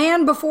 but a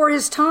man before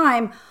his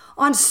time,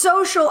 on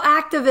social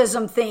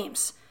activism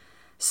themes.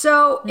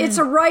 So it's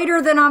a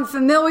writer that I'm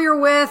familiar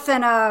with,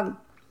 and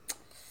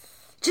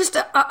just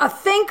a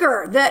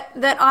thinker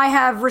that I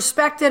have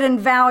respected and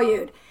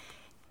valued.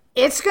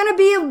 It's going to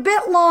be a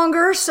bit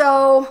longer,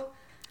 so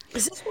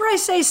is this where I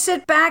say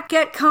sit back,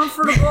 get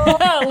comfortable?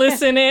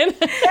 Listen in.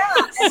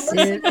 Yeah.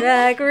 Sit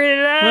back,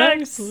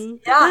 relax.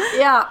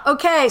 Yeah.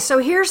 Okay, so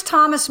here's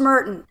Thomas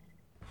Merton.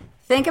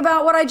 Think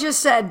about what I just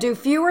said. Do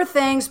fewer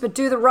things, but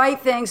do the right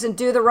things, and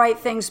do the right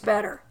things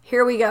better.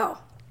 Here we go.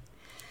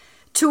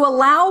 To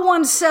allow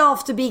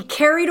oneself to be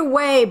carried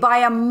away by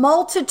a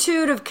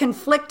multitude of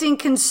conflicting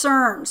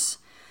concerns,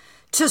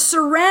 to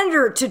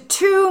surrender to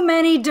too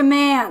many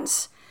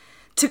demands,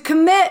 to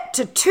commit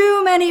to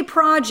too many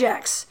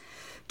projects,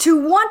 to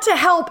want to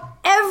help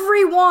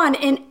everyone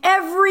in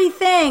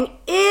everything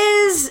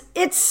is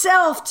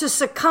itself to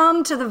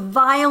succumb to the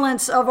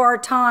violence of our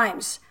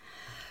times.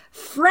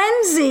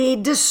 Frenzy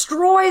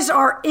destroys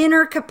our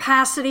inner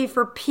capacity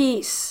for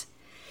peace.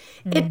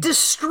 It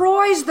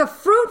destroys the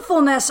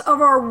fruitfulness of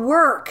our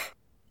work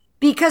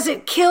because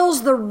it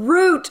kills the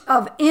root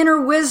of inner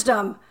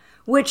wisdom,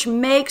 which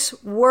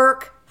makes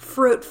work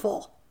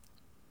fruitful.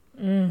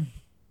 And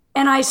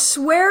I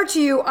swear to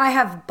you, I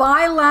have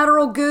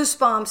bilateral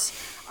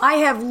goosebumps. I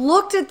have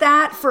looked at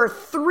that for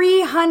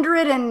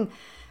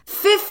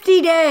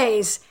 350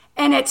 days,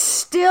 and it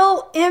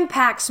still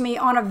impacts me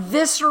on a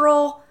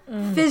visceral,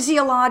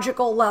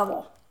 physiological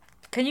level.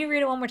 Can you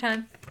read it one more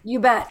time? You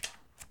bet.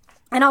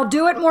 And I'll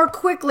do it more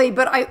quickly,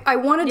 but I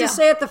wanted to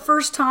say it the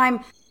first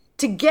time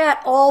to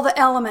get all the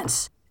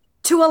elements.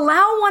 To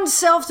allow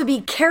oneself to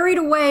be carried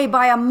away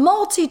by a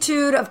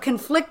multitude of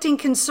conflicting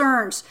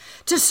concerns,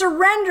 to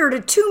surrender to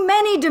too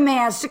many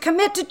demands, to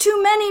commit to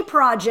too many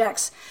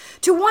projects,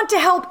 to want to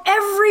help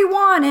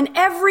everyone and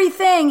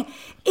everything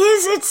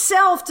is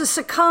itself to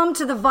succumb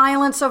to the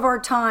violence of our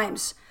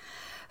times.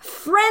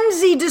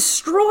 Frenzy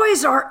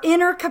destroys our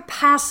inner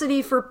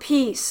capacity for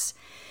peace.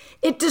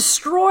 It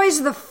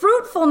destroys the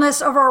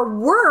fruitfulness of our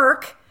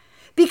work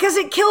because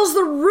it kills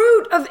the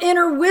root of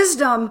inner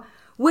wisdom,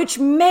 which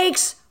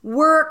makes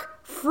work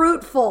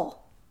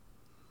fruitful.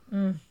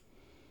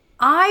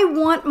 I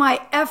want my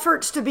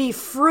efforts to be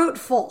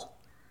fruitful.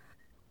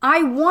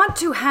 I want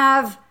to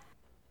have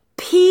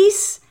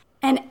peace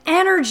and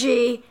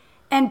energy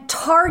and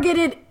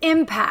targeted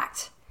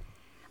impact.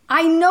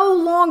 I no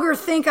longer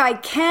think I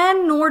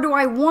can, nor do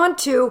I want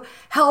to,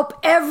 help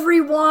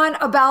everyone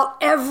about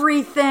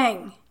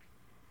everything.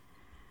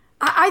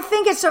 I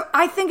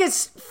think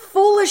it's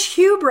foolish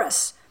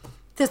hubris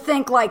to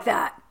think like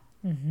that.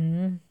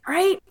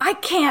 Right? I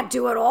can't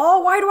do it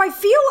all. Why do I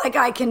feel like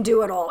I can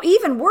do it all?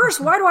 Even worse,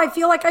 why do I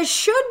feel like I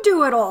should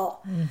do it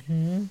all?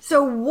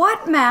 So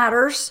what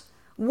matters?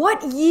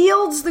 What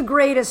yields the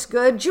greatest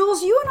good?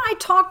 Jules, you and I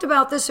talked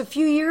about this a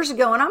few years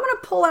ago, and I'm going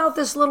to pull out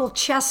this little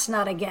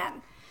chestnut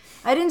again.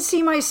 I didn't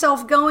see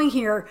myself going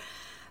here,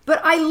 but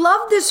I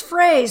love this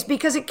phrase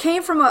because it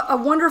came from a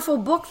wonderful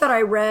book that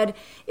I read,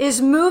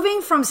 is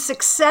moving from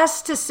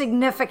success to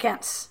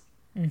significance.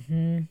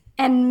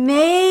 And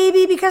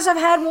maybe because I've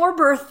had more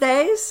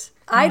birthdays,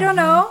 I don't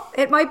know.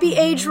 It might be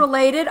age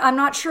related. I'm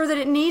not sure that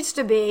it needs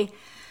to be.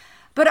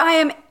 But I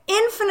am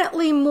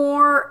infinitely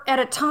more at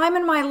a time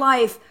in my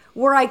life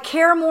where I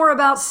care more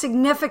about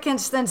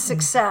significance than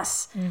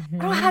success.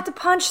 I don't have to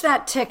punch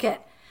that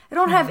ticket. I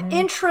don't have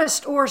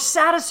interest or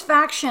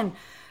satisfaction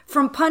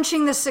from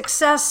punching the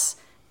success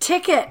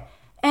ticket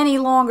any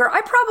longer.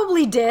 I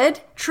probably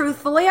did,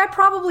 truthfully. I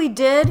probably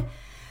did.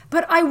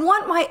 But I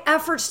want my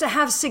efforts to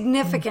have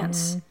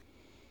significance.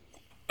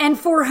 And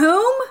for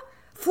whom?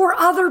 For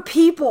other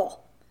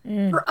people.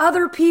 For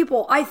other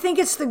people. I think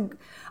it's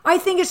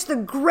the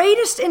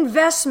greatest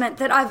investment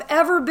that I've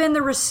ever been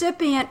the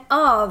recipient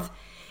of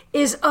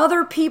is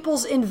other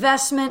people's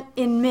investment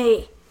in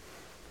me.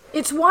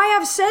 It's why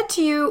I've said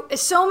to you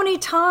so many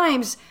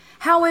times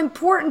how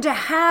important to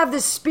have the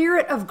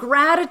spirit of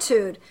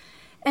gratitude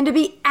and to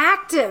be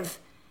active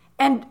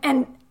and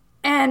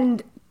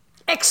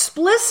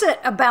explicit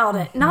about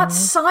it, not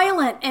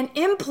silent and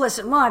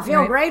implicit. Well, I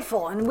feel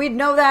grateful, and we'd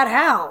know that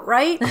how,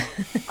 right?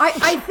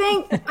 I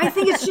think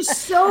it's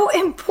just so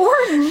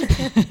important.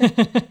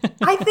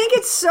 I think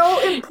it's so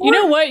important. You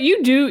know what?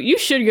 You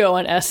should go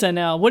on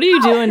SNL. What are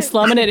you doing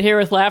slumming it here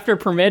with Laughter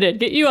Permitted?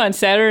 Get you on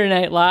Saturday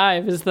Night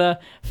Live as the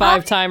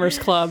Five Timers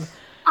Club.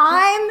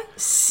 I'm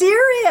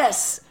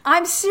serious.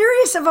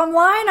 If I'm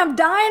lying, I'm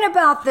dying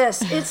about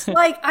this. It's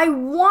like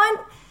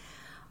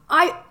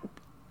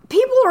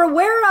people are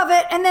aware of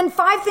it, and then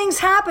 5 things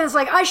happen. It's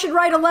like, I should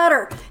write a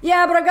letter.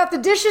 Yeah, but I've got the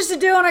dishes to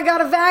do, and I got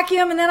to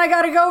vacuum, and then I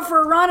got to go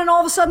for a run, and all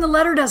of a sudden the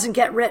letter doesn't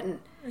get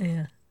written.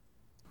 Yeah.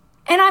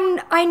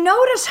 And I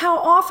notice how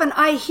often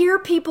I hear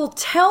people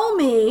tell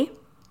me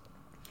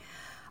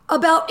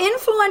about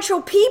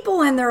influential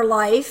people in their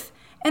life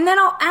And then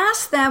I'll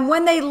ask them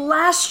when they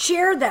last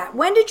shared that.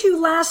 When did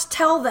you last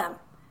tell them? And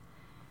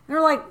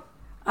they're like,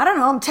 I don't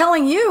know, I'm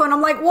telling you. And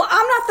I'm like, well,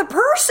 I'm not the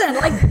person.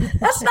 Like,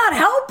 that's not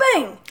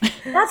helping.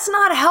 That's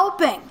not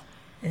helping.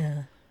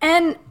 Yeah.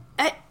 And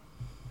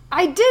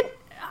I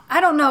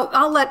don't know,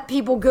 I'll let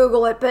people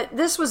Google it, but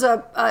this was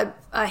a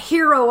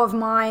hero of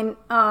mine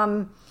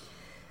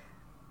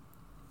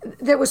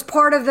that was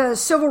part of the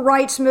civil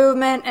rights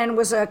movement and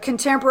was a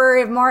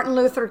contemporary of Martin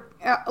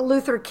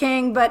Luther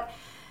King. But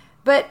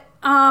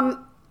I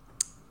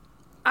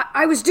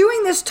was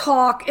doing this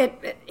talk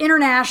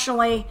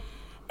internationally,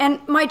 and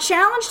my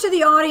challenge to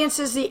the audience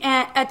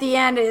at the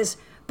end is,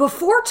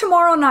 before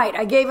tomorrow night,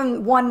 I gave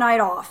them one night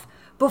off.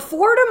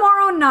 Before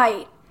tomorrow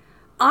night,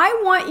 I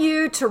want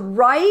you to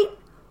write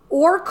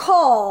or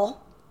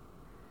call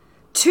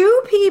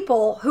 2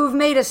 people who've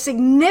made a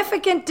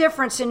significant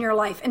difference in your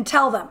life and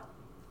tell them.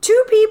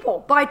 2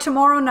 people by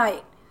tomorrow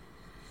night.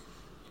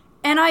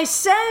 And I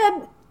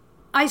said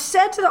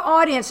to the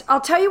audience, I'll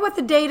tell you what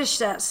the data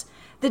says.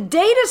 The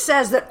data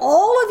says that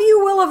all of you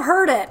will have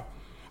heard it,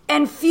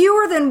 and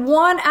fewer than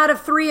 1 out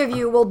of 3 of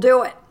you will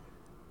do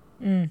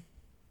it.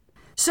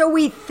 So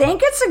we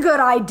think it's a good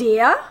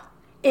idea.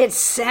 It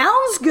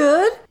sounds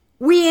good.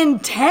 We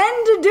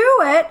intend to do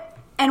it,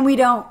 and we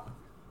don't.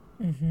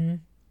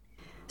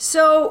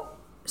 So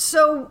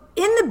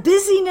in the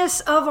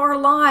busyness of our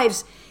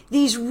lives,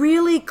 these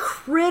really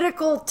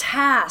critical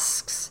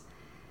tasks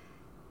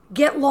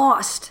get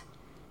lost.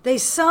 They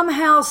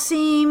somehow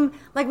seem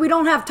like we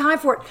don't have time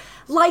for it.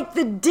 Like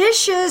the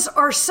dishes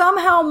are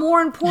somehow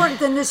more important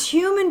than this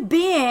human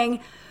being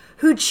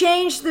who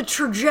changed the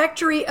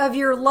trajectory of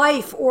your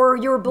life or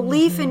your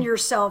belief in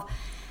yourself.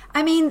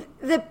 I mean,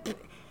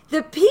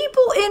 the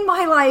people in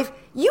my life,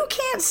 you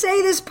can't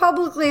say this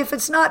publicly if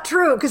it's not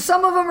true, because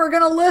some of them are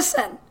going to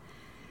listen.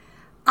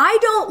 I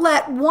don't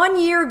let 1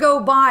 year go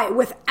by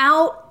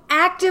without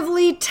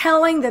actively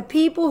telling the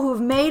people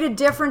who've made a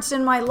difference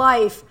in my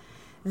life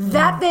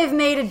that they've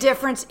made a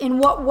difference, in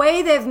what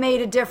way they've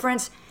made a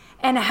difference,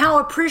 and how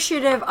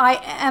appreciative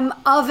I am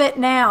of it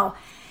now.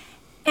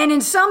 And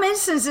in some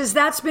instances,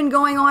 that's been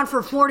going on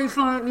for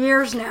 45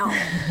 years now.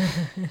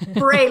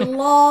 For a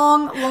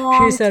long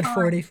She said time.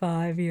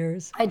 45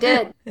 years. I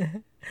did.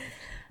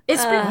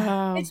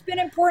 It's been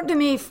important to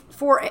me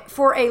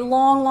for a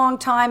long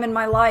time in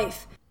my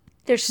life.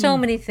 There's so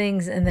many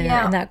things in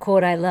there in that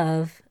quote I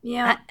love.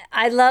 Yeah.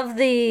 I love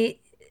the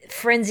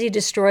frenzy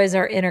destroys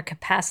our inner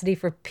capacity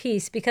for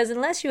peace, because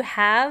unless you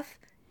have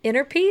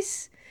inner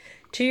peace,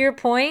 to your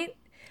point,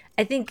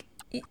 I think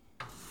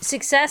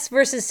success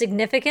versus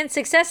significance.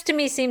 Success to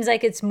me seems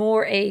like it's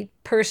more a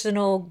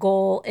personal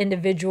goal,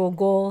 individual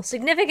goal.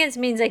 Significance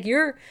means like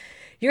you're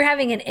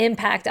having an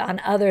impact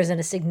on others in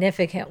a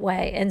significant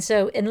way. And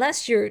so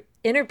unless your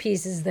inner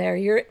peace is there,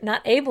 you're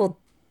not able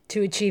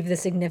to achieve the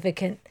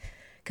significant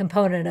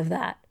component of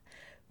that,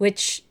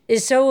 which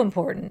is so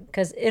important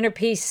because inner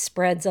peace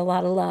spreads a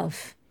lot of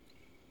love.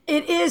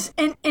 It is.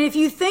 And if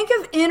you think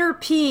of inner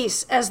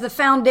peace as the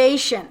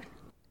foundation,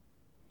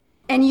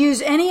 and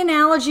use any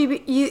analogy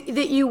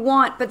that you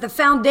want, but the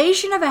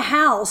foundation of a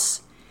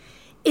house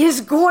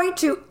is going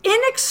to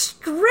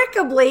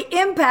inextricably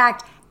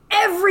impact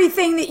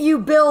everything that you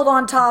build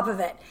on top of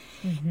it.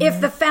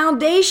 If the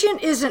foundation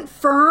isn't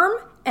firm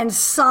and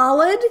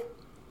solid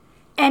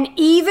and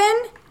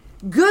even,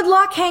 good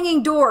luck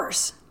hanging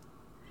doors.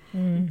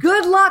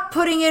 Good luck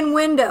putting in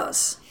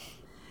windows.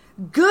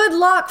 Good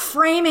luck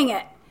framing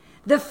it.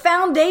 The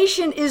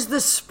foundation is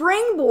the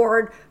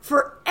springboard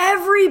for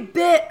every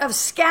bit of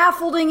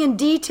scaffolding and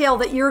detail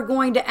that you're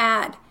going to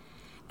add.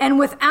 And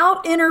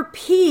without inner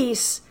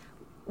peace,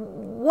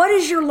 what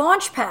is your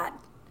launch pad?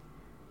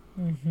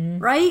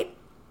 Right?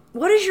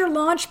 What is your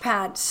launch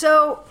pad?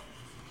 So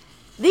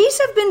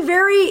these have been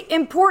very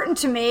important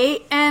to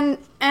me, and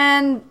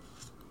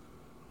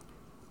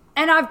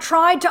I've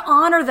tried to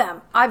honor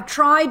them. I've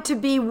tried to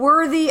be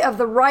worthy of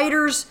the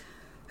writers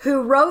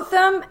who wrote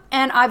them,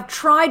 and I've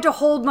tried to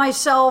hold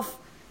myself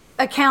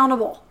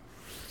accountable.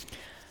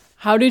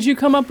 How did you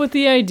come up with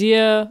the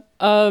idea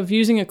of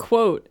using a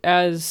quote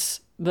as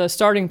the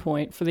starting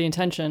point for the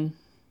intention?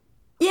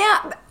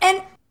 Yeah,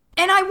 and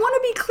I want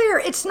to be clear,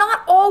 it's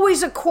not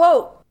always a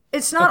quote.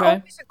 It's not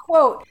always a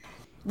quote.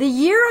 The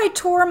year I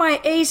tore my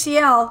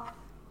ACL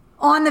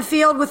on the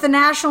field with the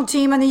national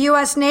team and the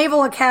U.S.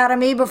 Naval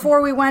Academy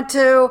before we went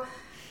to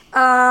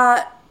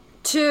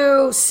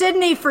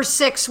Sydney for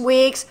 6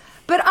 weeks,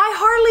 but I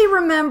hardly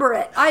remember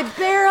it. I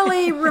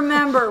barely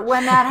remember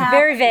when that happened.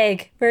 Very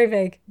vague. Very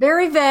vague.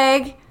 Very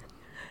vague.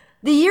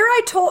 The year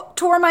I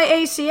tore my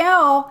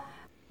ACL,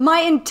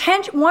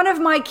 one of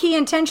my key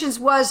intentions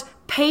was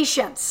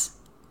patience.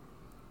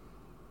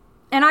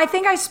 And I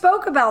think I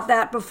spoke about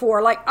that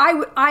before. Like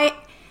I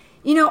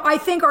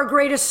think our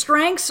greatest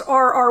strengths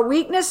are our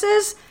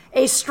weaknesses.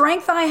 A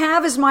strength I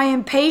have is my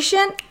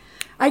impatient.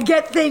 I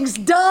get things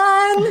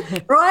done,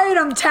 right?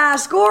 I'm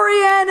task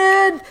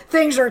oriented.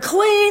 Things are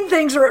clean.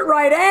 Things are at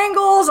right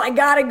angles. I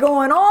got it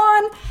going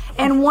on.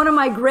 And one of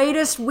my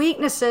greatest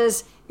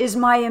weaknesses is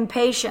my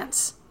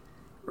impatience,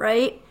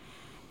 right?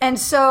 And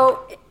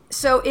so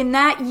in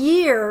that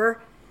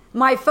year,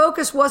 my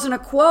focus wasn't a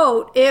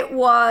quote, it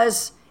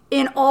was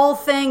in all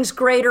things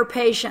greater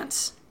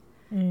patience.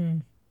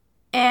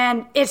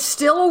 And it's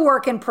still a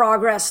work in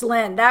progress,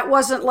 Lynn. That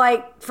wasn't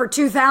like for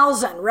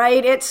 2000,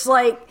 right? It's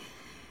like,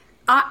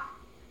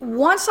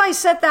 once I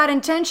set that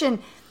intention,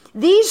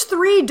 these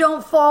three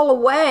don't fall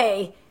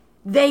away.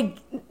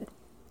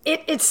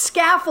 It's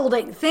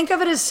scaffolding. Think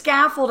of it as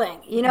scaffolding.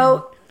 You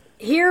know,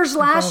 here's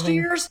last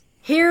year's,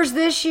 here's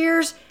this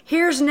year's,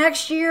 here's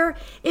next year.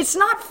 It's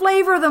not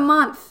flavor of the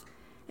month.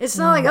 It's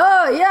not like,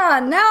 oh yeah,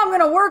 now I'm going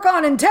to work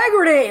on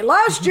integrity.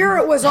 Last year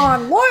it was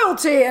on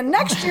loyalty, and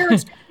next year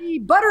it's going to be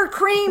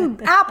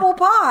buttercream apple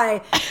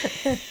pie.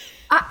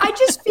 I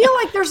just feel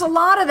like there's a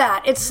lot of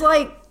that. It's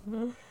like,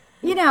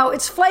 you know,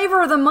 it's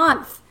flavor of the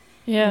month.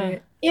 Yeah.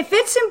 If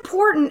it's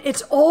important,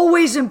 it's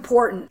always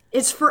important.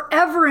 It's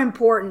forever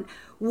important.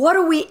 What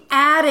are we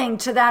adding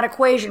to that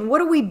equation?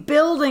 What are we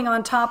building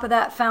on top of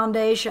that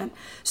foundation?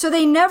 So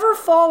they never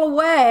fall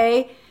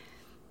away.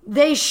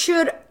 They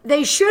should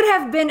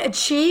have been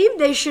achieved.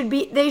 They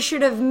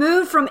should have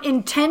moved from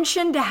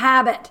intention to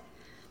habit.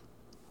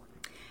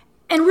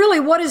 And really,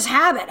 what is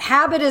habit?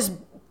 Habit is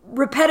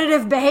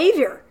repetitive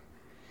behavior.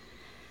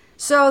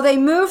 So they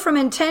move from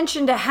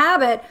intention to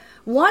habit.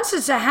 Once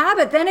it's a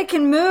habit, then it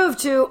can move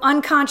to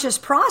unconscious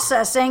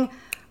processing.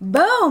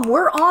 Boom,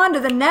 we're on to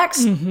the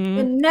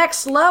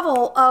next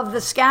level of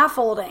the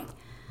scaffolding.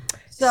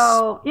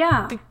 So,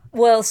 yeah.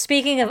 Well,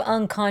 speaking of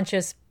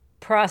unconscious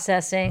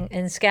processing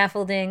and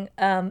scaffolding,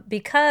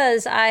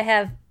 because I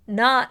have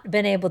not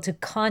been able to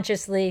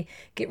consciously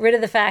get rid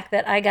of the fact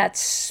that I got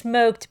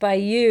smoked by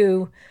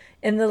you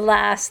in the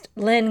last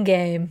Lynn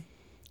game,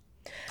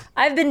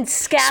 I've been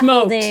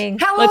scaffolding.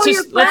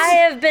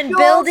 I have been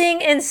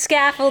building and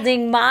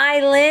scaffolding my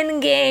Lynn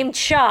game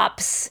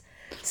chops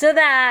so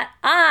that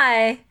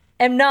I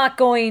am not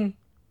going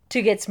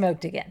to get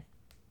smoked again.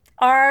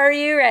 Are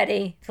you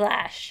ready,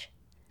 Flash?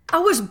 I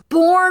was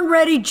born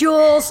ready,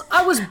 Jules.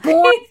 I was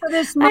born for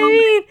this moment. I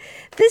mean,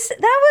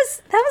 that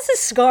was a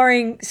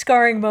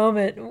scarring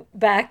moment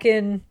back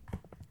in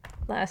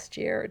last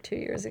year or 2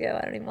 years ago.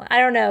 I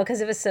don't know,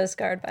 because it was so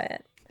scarred by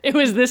it. It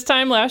was this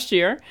time last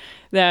year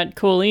that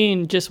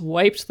Colleen just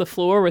wiped the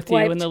floor with you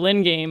in the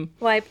Lynn game.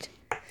 Wiped.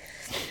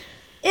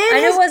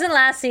 I know it wasn't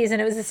last season.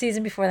 It was the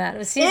season before that. It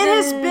was season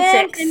 6. It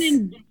has been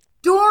an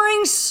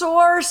enduring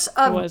source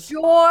of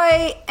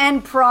joy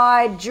and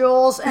pride,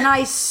 Jules, and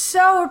I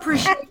so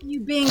appreciate you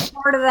being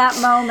part of that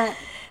moment.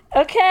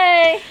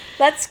 Okay,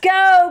 let's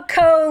go,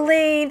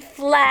 Colleen,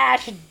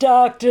 Flash,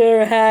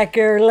 Dr.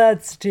 Hacker.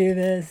 Let's do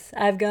this.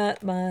 I've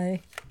got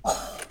my...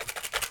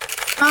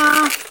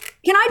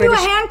 Can I do a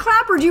hand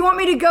clap, or do you want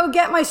me to go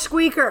get my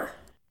squeaker?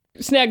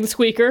 Snag the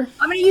squeaker.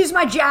 I'm going to use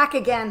my jack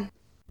again.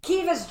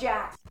 Kiva's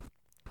jack.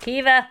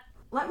 Kiva.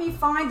 Let me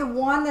find the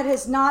one that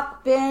has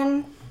not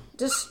been...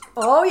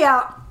 Oh,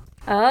 yeah.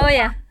 Oh,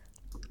 yeah.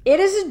 It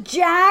is a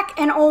jack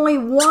and only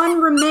one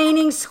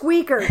remaining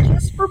squeaker.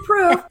 Just for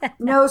proof.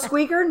 No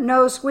squeaker,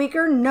 no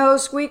squeaker, no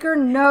squeaker,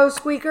 no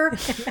squeaker,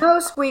 no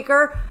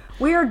squeaker.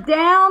 We are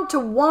down to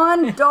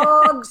one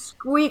dog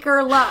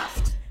squeaker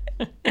left.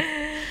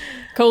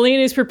 Colleen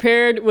is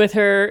prepared with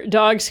her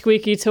dog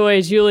squeaky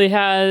toy. Julie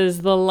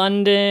has the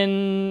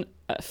London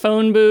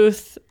phone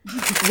booth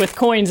with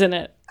coins in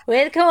it.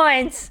 With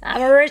coins.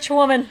 I'm a rich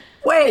woman.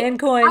 Wait, and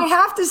coins. I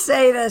have to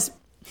say this.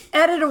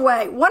 Edit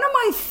away. One of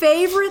my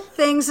favorite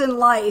things in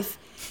life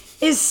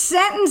is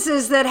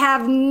sentences that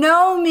have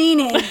no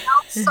meaning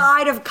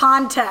outside of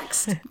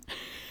context.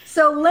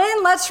 So,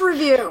 Lynn, let's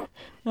review.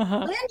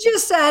 Lynn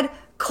just said,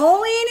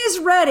 Colleen is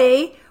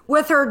ready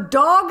with her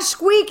dog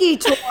squeaky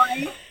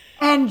toy,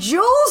 and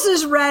Jules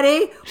is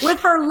ready with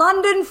her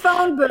London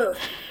phone booth.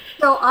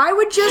 So I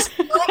would just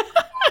like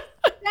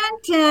that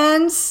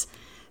sentence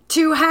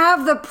to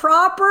have the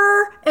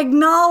proper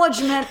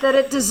acknowledgement that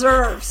it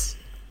deserves.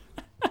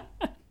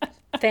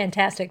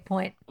 Fantastic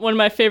point. One of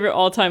my favorite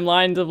all-time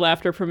lines of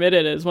Laughter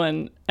Permitted is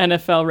when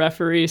NFL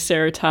referee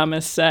Sarah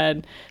Thomas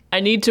said, "I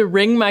need to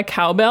ring my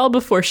cowbell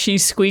before she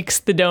squeaks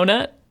the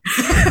donut."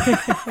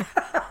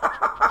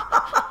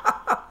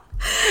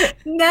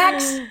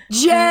 Next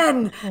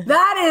gen.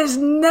 That is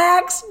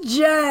next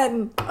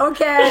gen.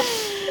 Okay.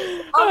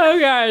 Oh,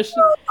 gosh.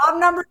 I'm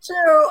number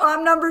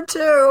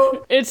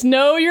two. It's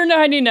Know Your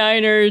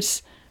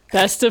 99ers.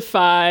 Best of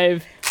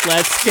 5.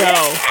 Let's go.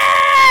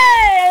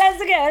 Hey,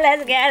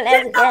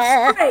 let's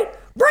go. Great.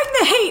 Bring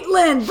the heat,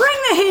 Lynn. Bring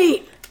the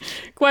heat.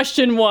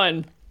 Question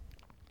 1.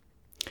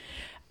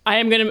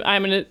 I'm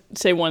gonna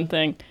say one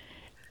thing.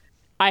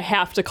 I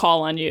have to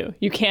call on you.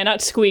 You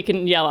cannot squeak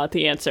and yell out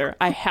the answer.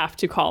 I have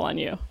to call on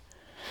you.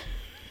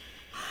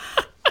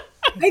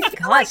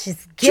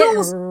 She's getting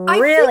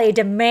really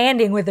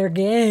demanding with her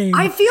game.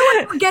 I feel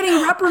like we're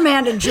getting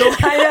reprimanded, Jules.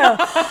 I know.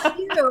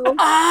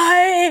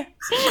 I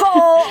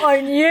call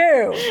on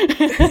you.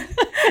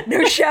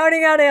 No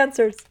shouting out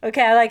answers.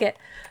 Okay, I like it.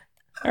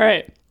 All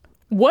right.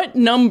 What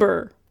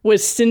number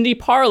was Cindy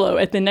Parlow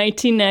at the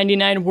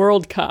 1999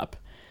 World Cup?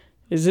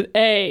 Is it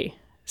A,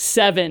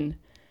 7,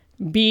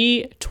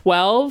 B,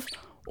 12,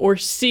 or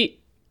C,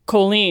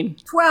 Colleen?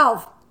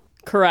 12.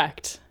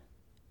 Correct.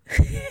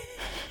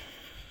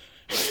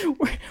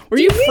 Were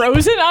you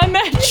frozen on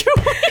that,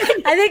 Julie?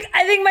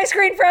 I think my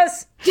screen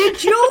froze. Did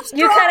Jules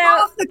You drop cut out.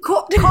 off the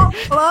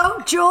hello,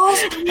 Jules?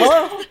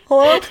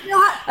 Hello?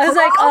 I was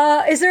like,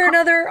 is there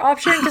another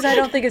option? Because I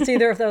don't think it's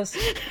either of those.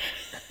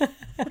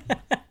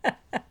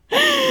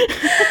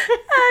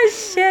 Oh,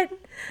 shit.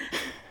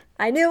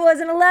 I knew it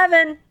wasn't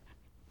 11.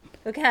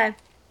 Okay.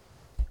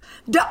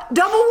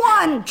 Double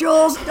one,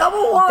 Jules.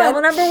 Double one.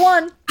 Double number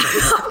one.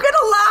 I'm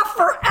gonna laugh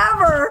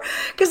forever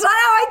because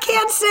I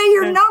can't say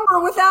your number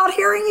without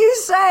hearing you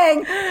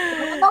saying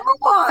number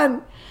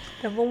one.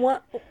 Number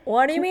one.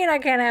 What do you mean I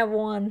can't have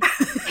one?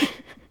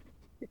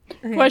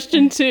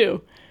 Question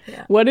 2.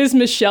 Yeah. What is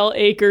Michelle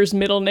Akers'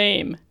 middle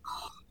name?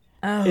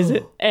 Oh. Is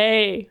it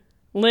A,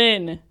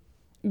 Lynn,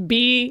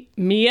 B,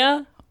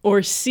 Mia,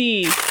 or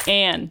C,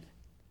 Anne?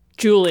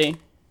 Julie.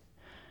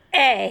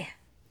 A.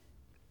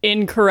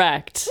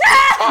 Incorrect.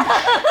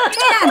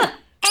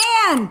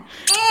 Anne.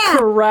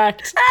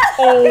 Correct.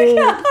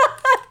 Oh.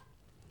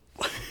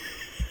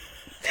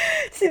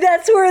 See,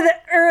 that's where the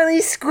early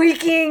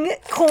squeaking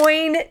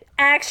coin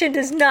action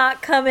does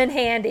not come in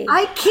handy.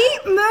 I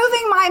keep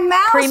moving my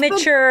mouse.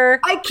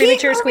 Premature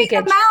moving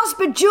squeakage. the mouse,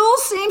 but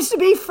Jules seems to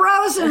be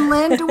frozen,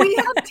 Lynn. Do we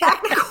have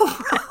technical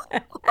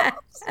problems?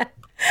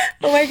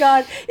 Oh my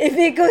God. If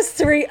it goes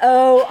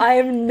 3-0, I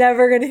am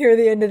never going to hear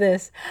the end of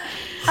this.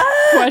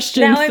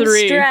 Question now 3. I'm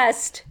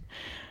stressed.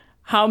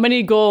 How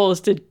many goals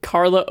did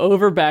Carla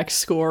Overbeck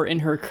score in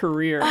her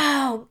career?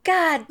 Oh,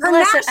 God. Her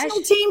Bless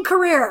national team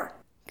career.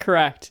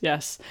 Correct,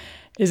 yes.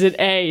 Is it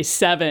A,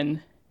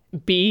 7,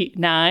 B,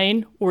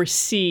 9, or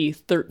C,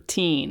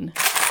 13?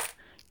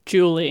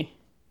 Julie.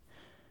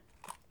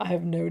 I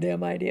have no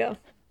damn idea.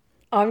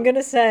 I'm going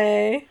to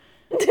say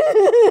 9.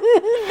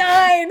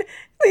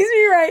 Please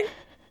be right.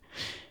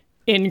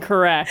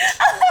 Incorrect.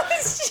 Oh,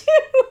 shoot.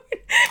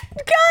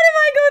 God, if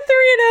I go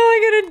 3-0,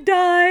 I'm going to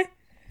die.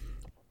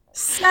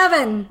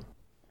 7.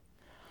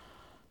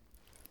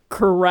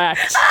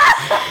 Correct.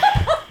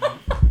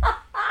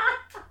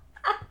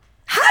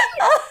 How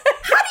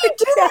do you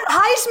do that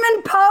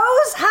Heisman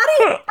pose? How do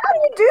you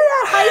do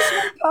that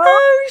Heisman pose?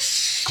 Oh,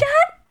 shut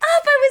up.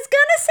 I was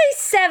going to say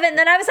 7.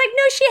 Then I was like,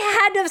 no, she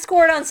had to have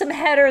scored on some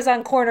headers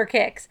on corner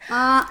kicks.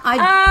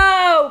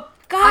 Oh,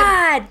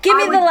 God. Give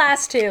me the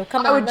last 2.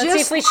 Come on. Let's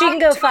see if she can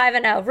go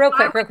 5-0. Real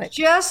quick.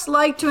 Just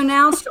like to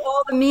announce to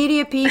all the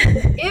media people,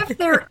 if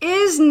there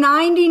is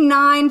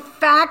 99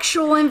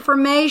 factual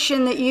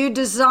information that you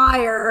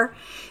desire,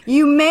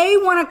 you may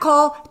want to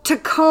call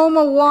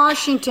Tacoma,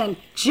 Washington.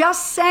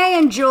 Just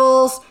saying,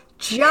 Jules.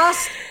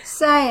 Just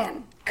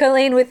saying.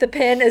 Colleen with the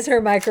pen is her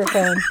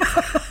microphone.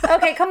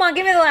 Okay, come on.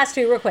 Give me the last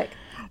 2 real quick.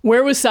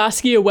 Where was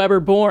Saskia Weber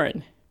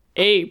born?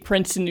 A,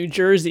 Princeton, New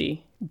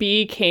Jersey.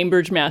 B,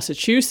 Cambridge,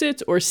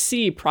 Massachusetts. Or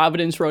C,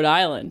 Providence, Rhode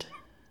Island?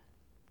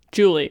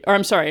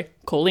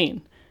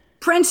 Colleen.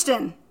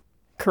 Princeton.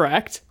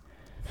 Correct.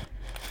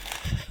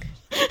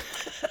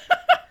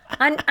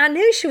 I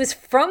knew she was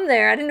from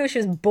there. I didn't know she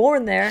was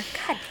born there.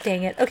 God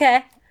dang it.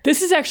 Okay.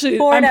 This is actually,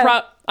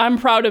 I'm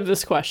proud of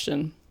this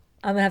question.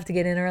 I'm going to have to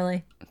get in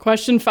early.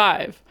 Question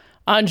 5.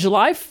 On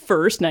July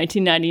 1st,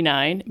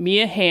 1999,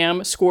 Mia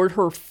Hamm scored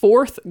her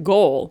 4th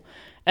goal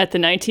at the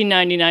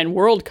 1999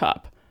 World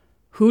Cup.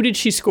 Who did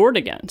she score it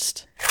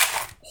against?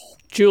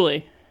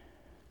 Julie.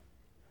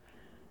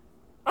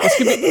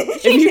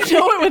 If you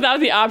know it without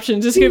the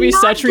options, it's going to be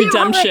such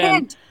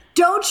redemption.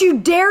 Don't you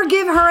dare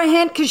give her a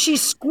hint because she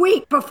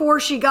squeaked before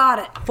she got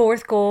it.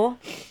 4th goal.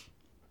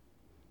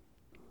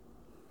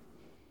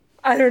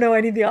 I don't know.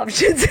 I need the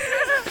options.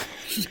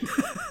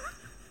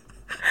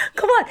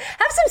 Come on.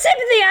 Have some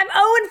sympathy. I'm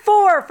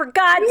 0-4, for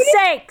God's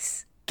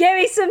sakes. Give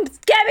me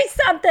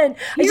something.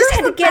 I just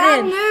had to get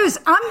in. News.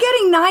 I'm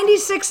getting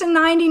 96 and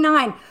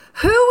 99.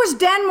 Who was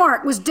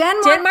Denmark?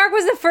 Denmark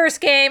was the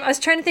first game. I was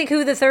trying to think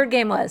who the third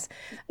game was.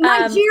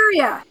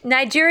 Nigeria.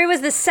 Nigeria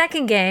was the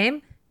second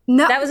game.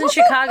 No, that was in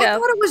Chicago. I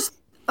thought it was,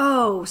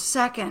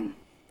 second.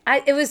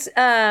 It was,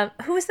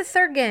 who was the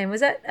third game?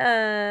 Was that,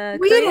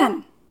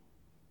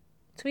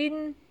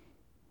 Sweden?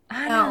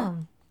 I don't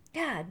know.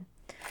 God.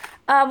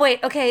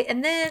 Wait, okay,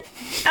 and then,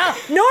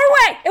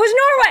 Norway! It was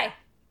Norway!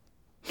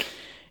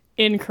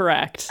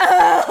 Incorrect.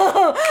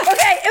 Oh,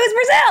 okay, it was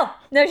Brazil!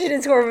 No, she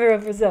didn't score for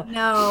Brazil.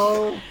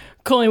 No.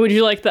 Colleen, would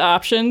you like the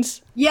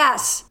options?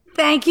 Yes.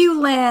 Thank you,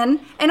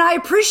 Lynn. And I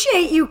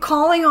appreciate you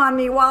calling on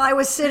me while I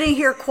was sitting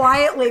here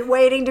quietly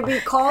waiting to be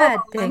called. God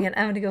dang it.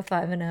 I'm going to go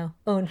 5-0.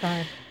 0-5.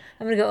 I'm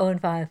going to go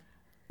 0-5.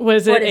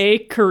 Was it A,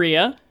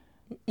 Korea?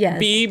 Yes.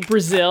 B,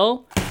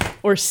 Brazil?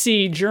 Or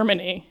C,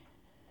 Germany?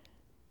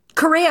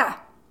 Korea.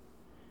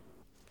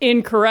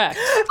 Incorrect.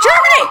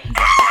 Germany!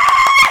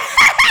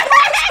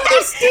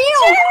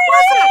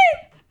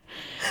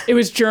 It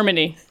was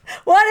Germany.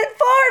 1-4,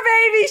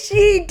 baby.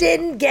 She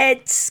didn't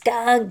get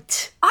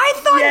skunked. I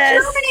thought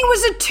Germany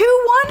was a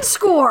 2-1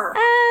 score.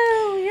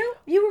 Oh,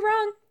 you were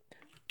wrong.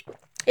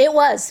 It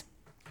was.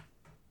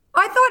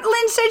 I thought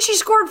Lynn said she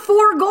scored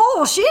 4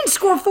 goals. She didn't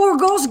score 4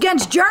 goals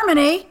against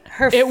Germany.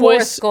 Her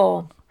fourth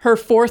goal. her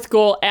 4th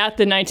goal at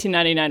the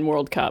 1999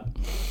 World Cup.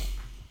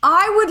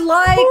 I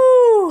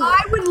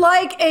would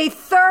like a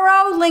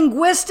thorough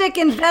linguistic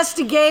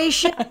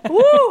investigation.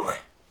 Woo!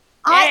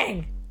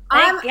 Dang.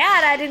 Thank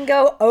God I didn't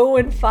go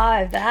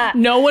 0-5 that.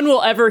 No one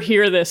will ever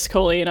hear this,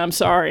 Colleen. I'm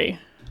sorry.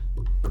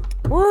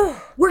 Woo.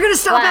 We're going to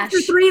stop Flash.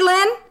 after 3,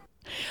 Lynn?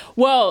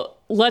 Well,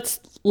 let's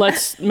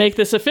make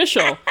this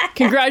official.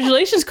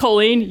 Congratulations,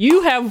 Colleen.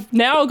 You have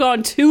now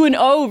gone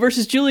 2-0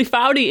 versus Julie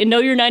Foudy in Know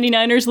Your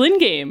 99ers Lynn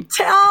game.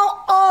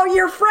 Tell all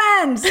your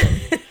friends.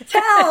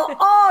 Tell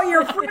all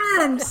your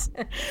friends.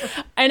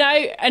 And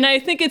I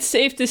think it's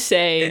safe to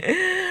say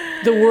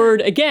the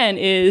word again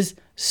is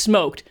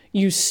smoked.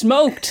 You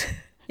smoked.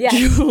 Yes.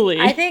 Julie.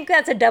 I think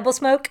that's a double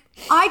smoke.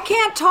 I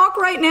can't talk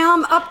right now.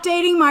 I'm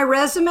updating my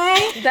resume.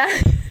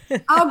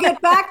 I'll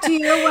get back to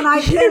you when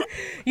I get...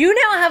 You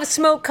now have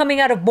smoke coming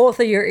out of both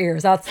of your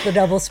ears. That's the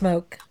double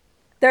smoke.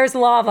 There's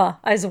lava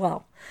as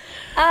well.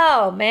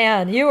 Oh,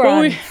 man. You are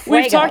on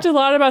We've talked a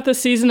lot about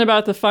this season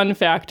about the fun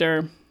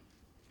factor.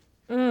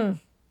 So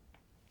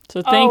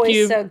thank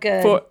you. So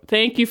good.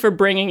 Thank you for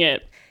bringing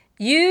it.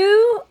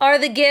 You are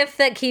the gift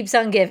that keeps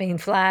on giving,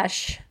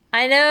 Flash.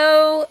 I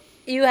know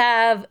you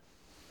have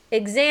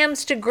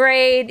exams to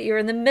grade. You're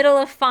in the middle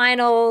of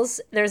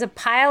finals. There's a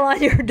pile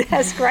on your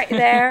desk right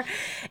there.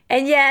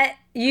 And yet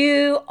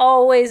you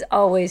always,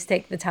 always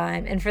take the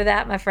time. And for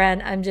that, my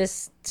friend, I'm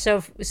just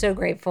so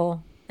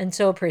grateful and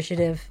so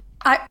appreciative.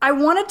 I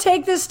want to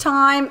take this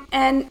time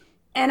and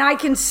I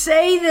can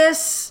say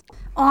this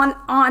on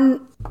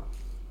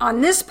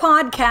this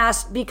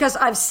podcast because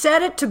I've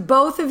said it to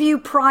both of you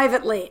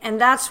privately. And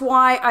that's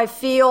why I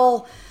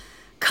feel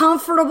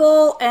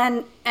comfortable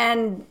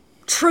and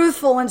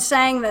truthful in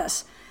saying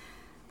this.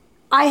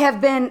 I have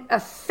been a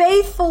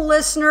faithful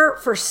listener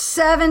for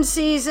 7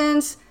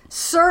 seasons,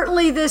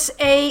 certainly this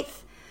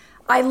 8th.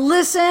 I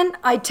listen,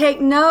 I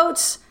take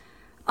notes,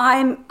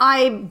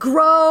 I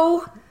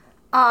grow,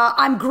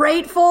 I'm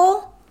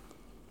grateful.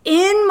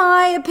 In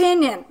my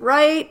opinion,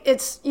 right?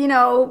 It's,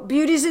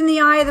 beauty's in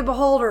the eye of the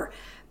beholder.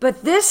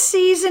 But this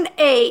season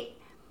 8,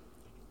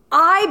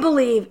 I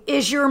believe,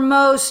 is your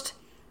most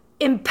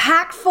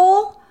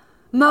impactful,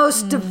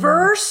 most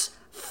diverse,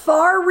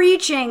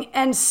 far-reaching,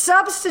 and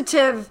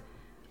substantive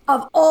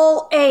of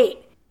all 8.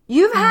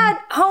 You've had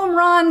home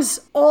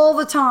runs all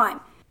the time.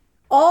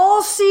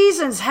 All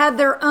seasons had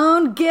their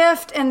own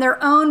gift and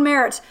their own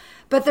merits.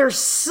 But there's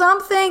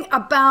something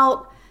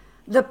about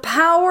the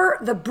power,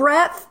 the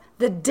breadth,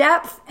 the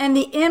depth, and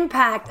the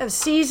impact of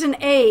season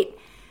 8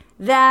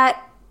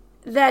 that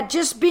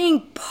just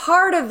being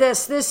part of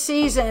this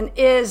season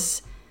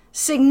is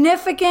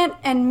significant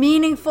and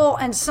meaningful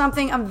and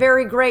something I'm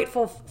very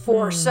grateful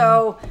for.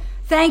 So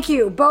thank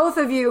you, both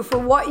of you, for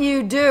what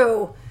you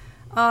do,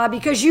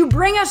 because you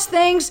bring us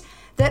things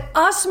that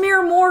us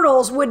mere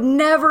mortals would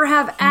never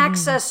have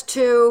access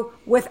to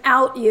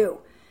without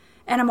you.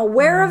 And I'm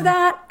aware of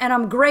that, and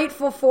I'm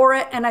grateful for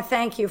it, and I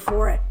thank you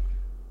for it.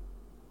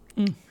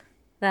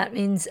 That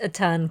means a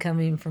ton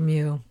coming from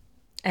you.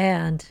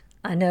 And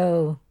I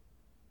know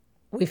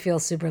we feel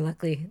super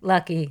lucky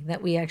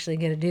that we actually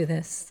get to do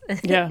this.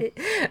 Yeah.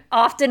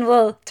 Often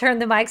we'll turn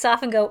the mics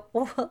off and go,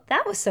 well,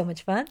 that was so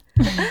much fun.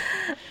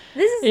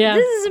 This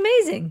is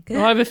amazing.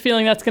 Well, I have a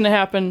feeling that's going to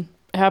happen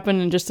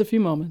in just a few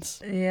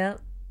moments. Yeah.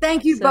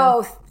 Thank you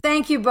both.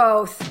 Thank you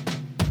both.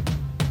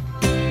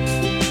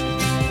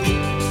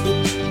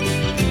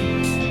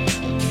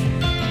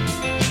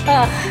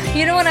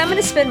 You know what I'm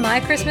going to spend my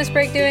Christmas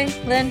break doing,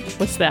 Lynn?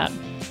 What's that?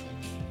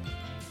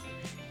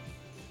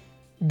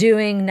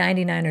 Doing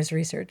 99ers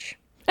research.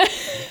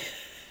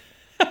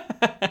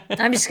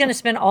 I'm just going to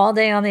spend all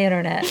day on the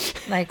internet.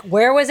 Like,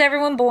 where was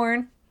everyone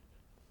born?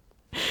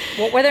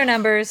 What were their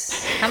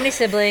numbers? How many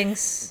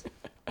siblings?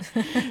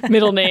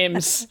 Middle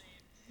names.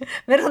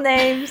 Middle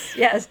names,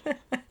 yes.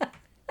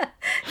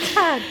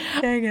 God,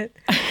 dang it.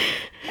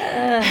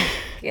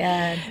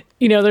 God.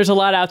 There's a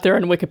lot out there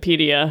on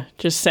Wikipedia,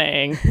 just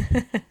saying.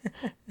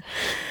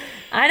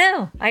 I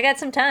know. I got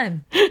some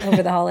time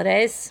over the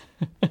holidays.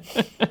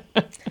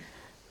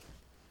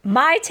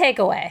 My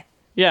takeaway.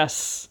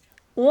 Yes.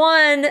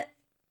 1,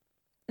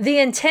 the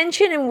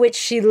intention in which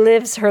she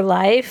lives her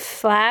life,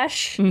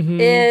 Flash,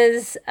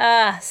 is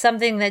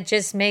something that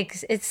just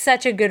makes it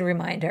such a good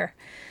reminder.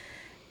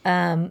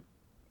 And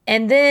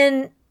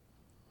then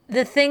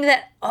the thing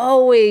that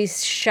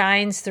always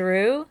shines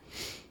through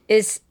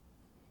is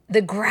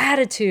the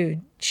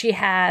gratitude she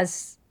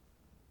has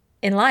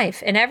in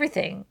life and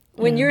everything.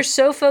 When you're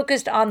so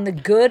focused on the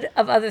good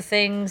of other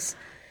things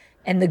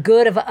and the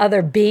good of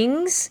other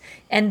beings,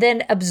 and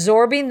then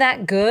absorbing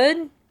that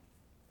good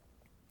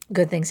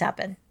things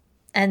happen.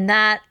 And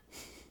that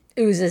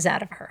oozes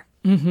out of her.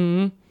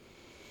 Mm-hmm.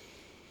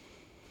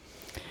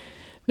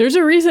 There's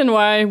a reason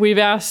why we've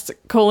asked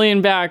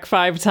Colleen back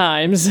 5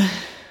 times.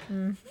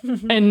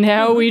 And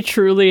now we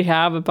truly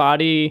have a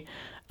body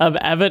of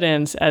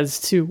evidence as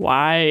to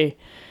why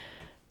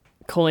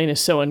Colleen is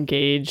so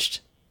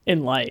engaged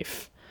in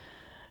life.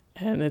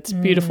 And it's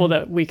beautiful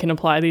that we can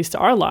apply these to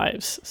our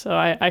lives. So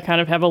I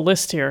kind of have a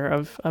list here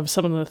of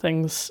some of the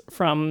things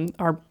from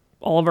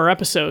all of our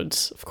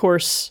episodes. Of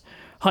course,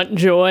 hunt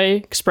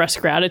joy, express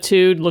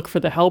gratitude, look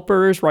for the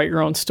helpers, write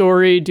your own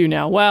story, do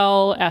now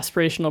well,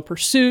 aspirational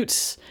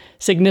pursuits,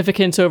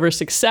 significance over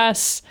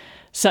success,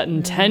 set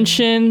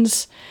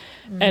intentions.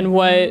 And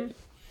what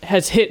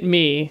has hit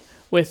me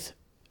with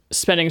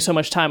spending so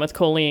much time with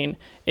Colleen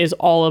is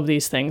all of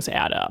these things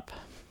add up.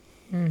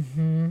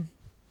 And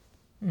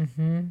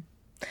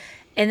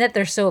that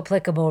they're so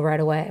applicable right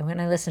away. When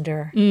I listen to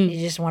her, you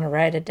just want to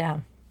write it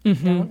down.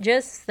 Don't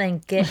just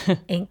think it,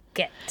 ink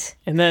it.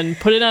 And then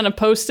put it on a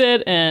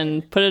Post-it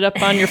and put it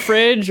up on your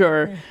fridge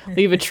or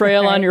leave a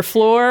trail on your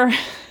floor.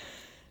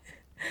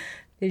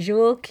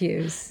 Visual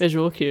cues.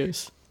 Visual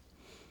cues.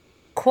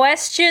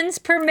 Questions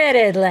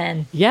permitted,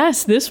 Len.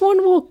 Yes, this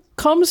one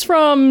comes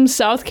from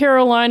South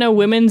Carolina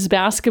Women's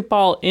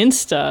Basketball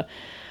Insta.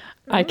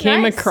 I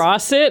came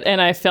across it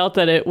and I felt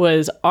that it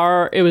was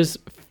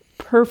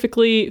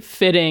perfectly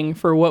fitting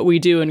for what we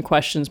do in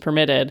Questions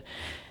Permitted.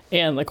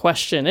 And the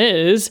question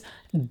is,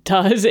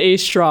 does a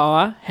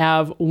straw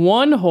have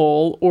one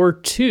hole or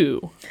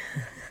two?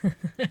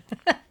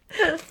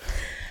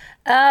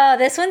 Oh,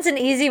 this one's an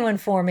easy one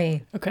for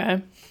me.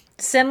 Okay.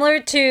 Similar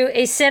to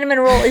a cinnamon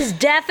roll is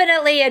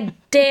definitely a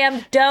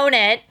damn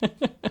donut,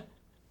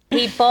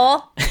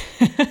 people.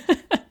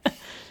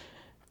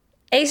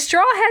 A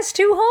straw has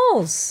two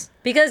holes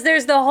because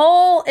there's the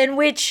hole in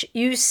which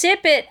you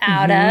sip it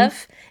out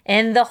of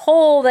and the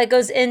hole that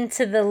goes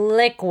into the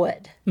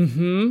liquid.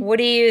 What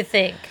do you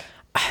think?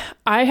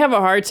 I have a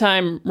hard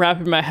time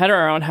wrapping my head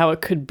around how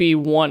it could be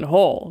one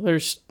hole.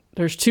 There's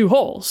two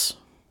holes.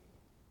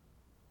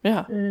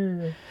 Yeah.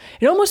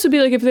 It almost would be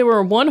like if they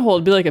were one hole,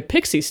 it'd be like a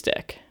pixie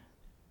stick.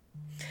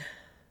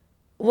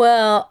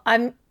 Well,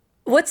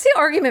 what's the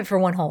argument for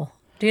one hole?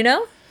 Do you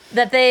know?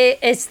 That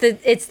it's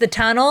the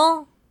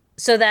tunnel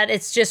so that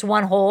it's just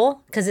one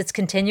hole because it's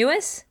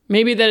continuous?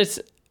 Maybe that it's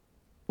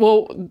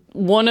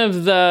one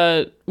of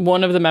the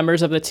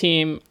members of the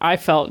team I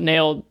felt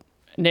nailed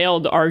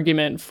the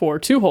argument for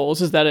two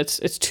holes is that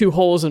it's two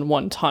holes in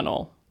one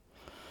tunnel.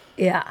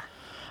 Yeah.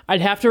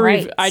 I'd have to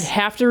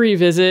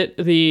revisit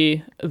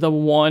the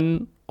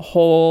one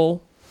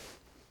hole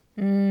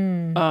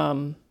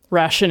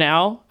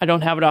rationale. I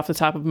don't have it off the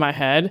top of my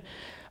head,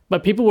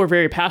 but people were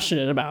very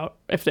passionate about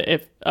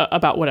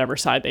about whatever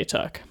side they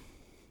took.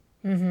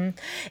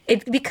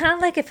 It'd be kind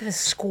of like if a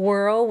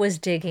squirrel was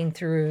digging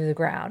through the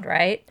ground,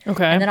 right?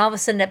 Okay. And then all of a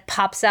sudden it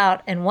pops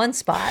out in one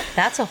spot.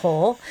 That's a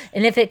hole.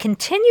 And if it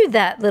continued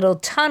that little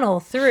tunnel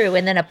through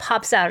and then it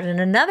pops out in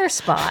another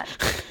spot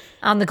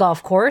on the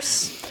golf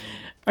course.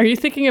 Are you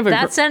thinking of Are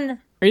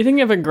you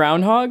thinking of a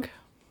groundhog?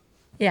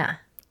 Yeah.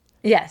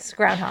 Yes,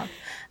 groundhog.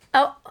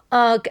 Oh,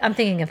 I'm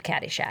thinking of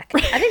Caddyshack.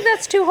 I think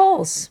that's two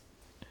holes.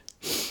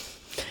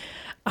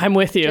 I'm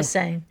with you. Just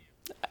saying.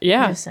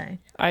 Yeah. Just saying.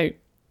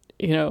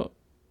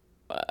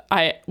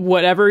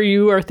 Whatever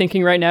you are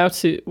thinking right now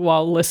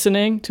while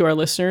listening to our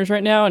listeners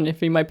right now, and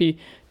if you might be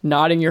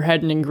nodding your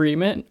head in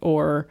agreement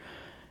or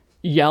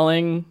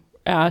yelling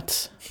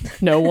at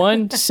no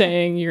one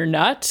saying you're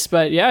nuts,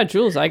 but yeah,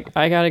 Jules, I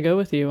gotta go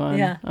with you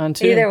on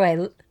two. Either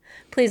way,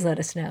 please let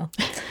us know.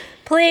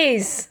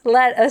 Please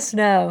let us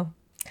know.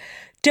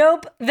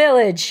 Dope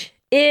Village.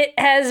 It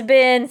has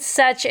been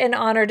such an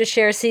honor to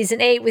share season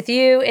 8 with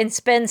you and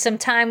spend some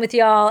time with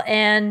y'all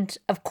and,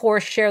 of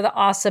course, share the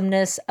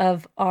awesomeness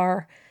of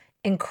our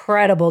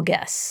incredible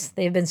guests.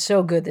 They've been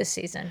so good this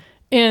season.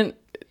 And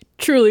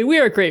truly, we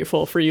are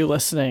grateful for you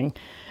listening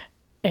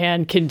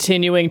and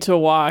continuing to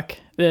walk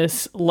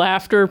this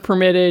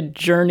laughter-permitted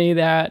journey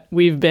that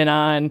we've been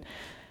on.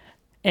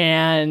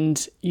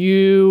 And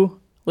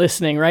you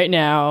listening right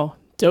now,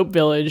 Dope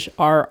Village,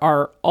 are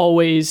our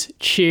always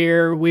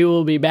cheer. We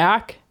will be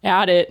back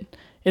at it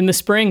in the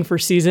spring for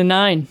season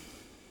 9.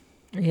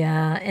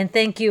 Yeah, and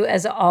thank you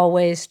as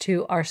always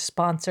to our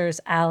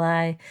sponsors,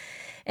 Ally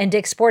and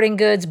Dick's Sporting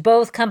Goods.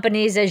 Both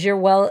companies, as you're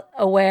well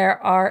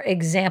aware, are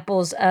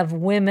examples of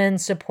women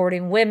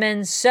supporting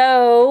women.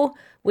 So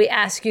we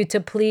ask you to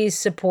please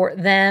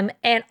support them.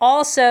 And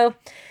also,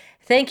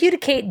 thank you to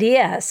Kate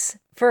Diaz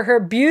for her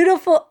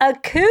beautiful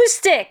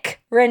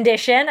acoustic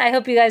rendition. I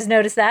hope you guys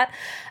noticed that,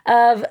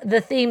 of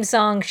the theme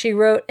song she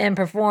wrote and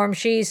performed.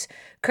 She's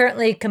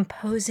currently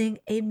composing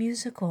a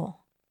musical.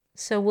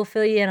 So we'll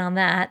fill you in on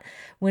that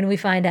when we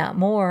find out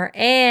more.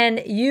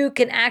 And you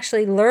can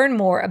actually learn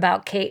more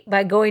about Kate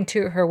by going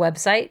to her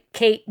website,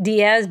 Kate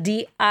Diaz,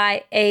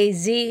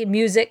 DIAZ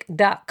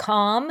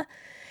music.com.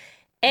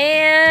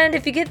 And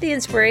if you get the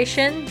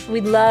inspiration,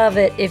 we'd love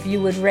it if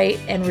you would rate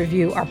and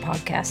review our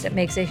podcast. It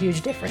makes a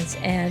huge difference.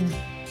 And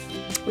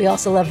we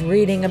also love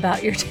reading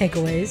about your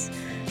takeaways.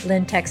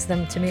 Lynn texts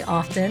them to me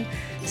often.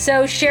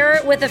 So share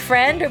it with a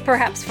friend or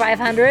perhaps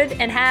 500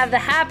 and have the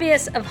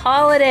happiest of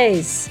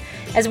holidays.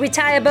 As we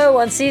tie a bow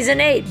on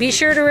season 8, be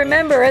sure to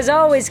remember, as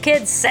always,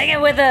 kids, sing it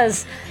with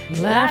us.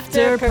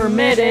 Laughter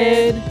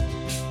permitted.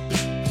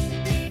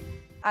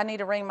 I need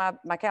to ring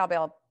my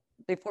cowbell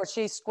before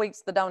she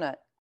squeaks the donut.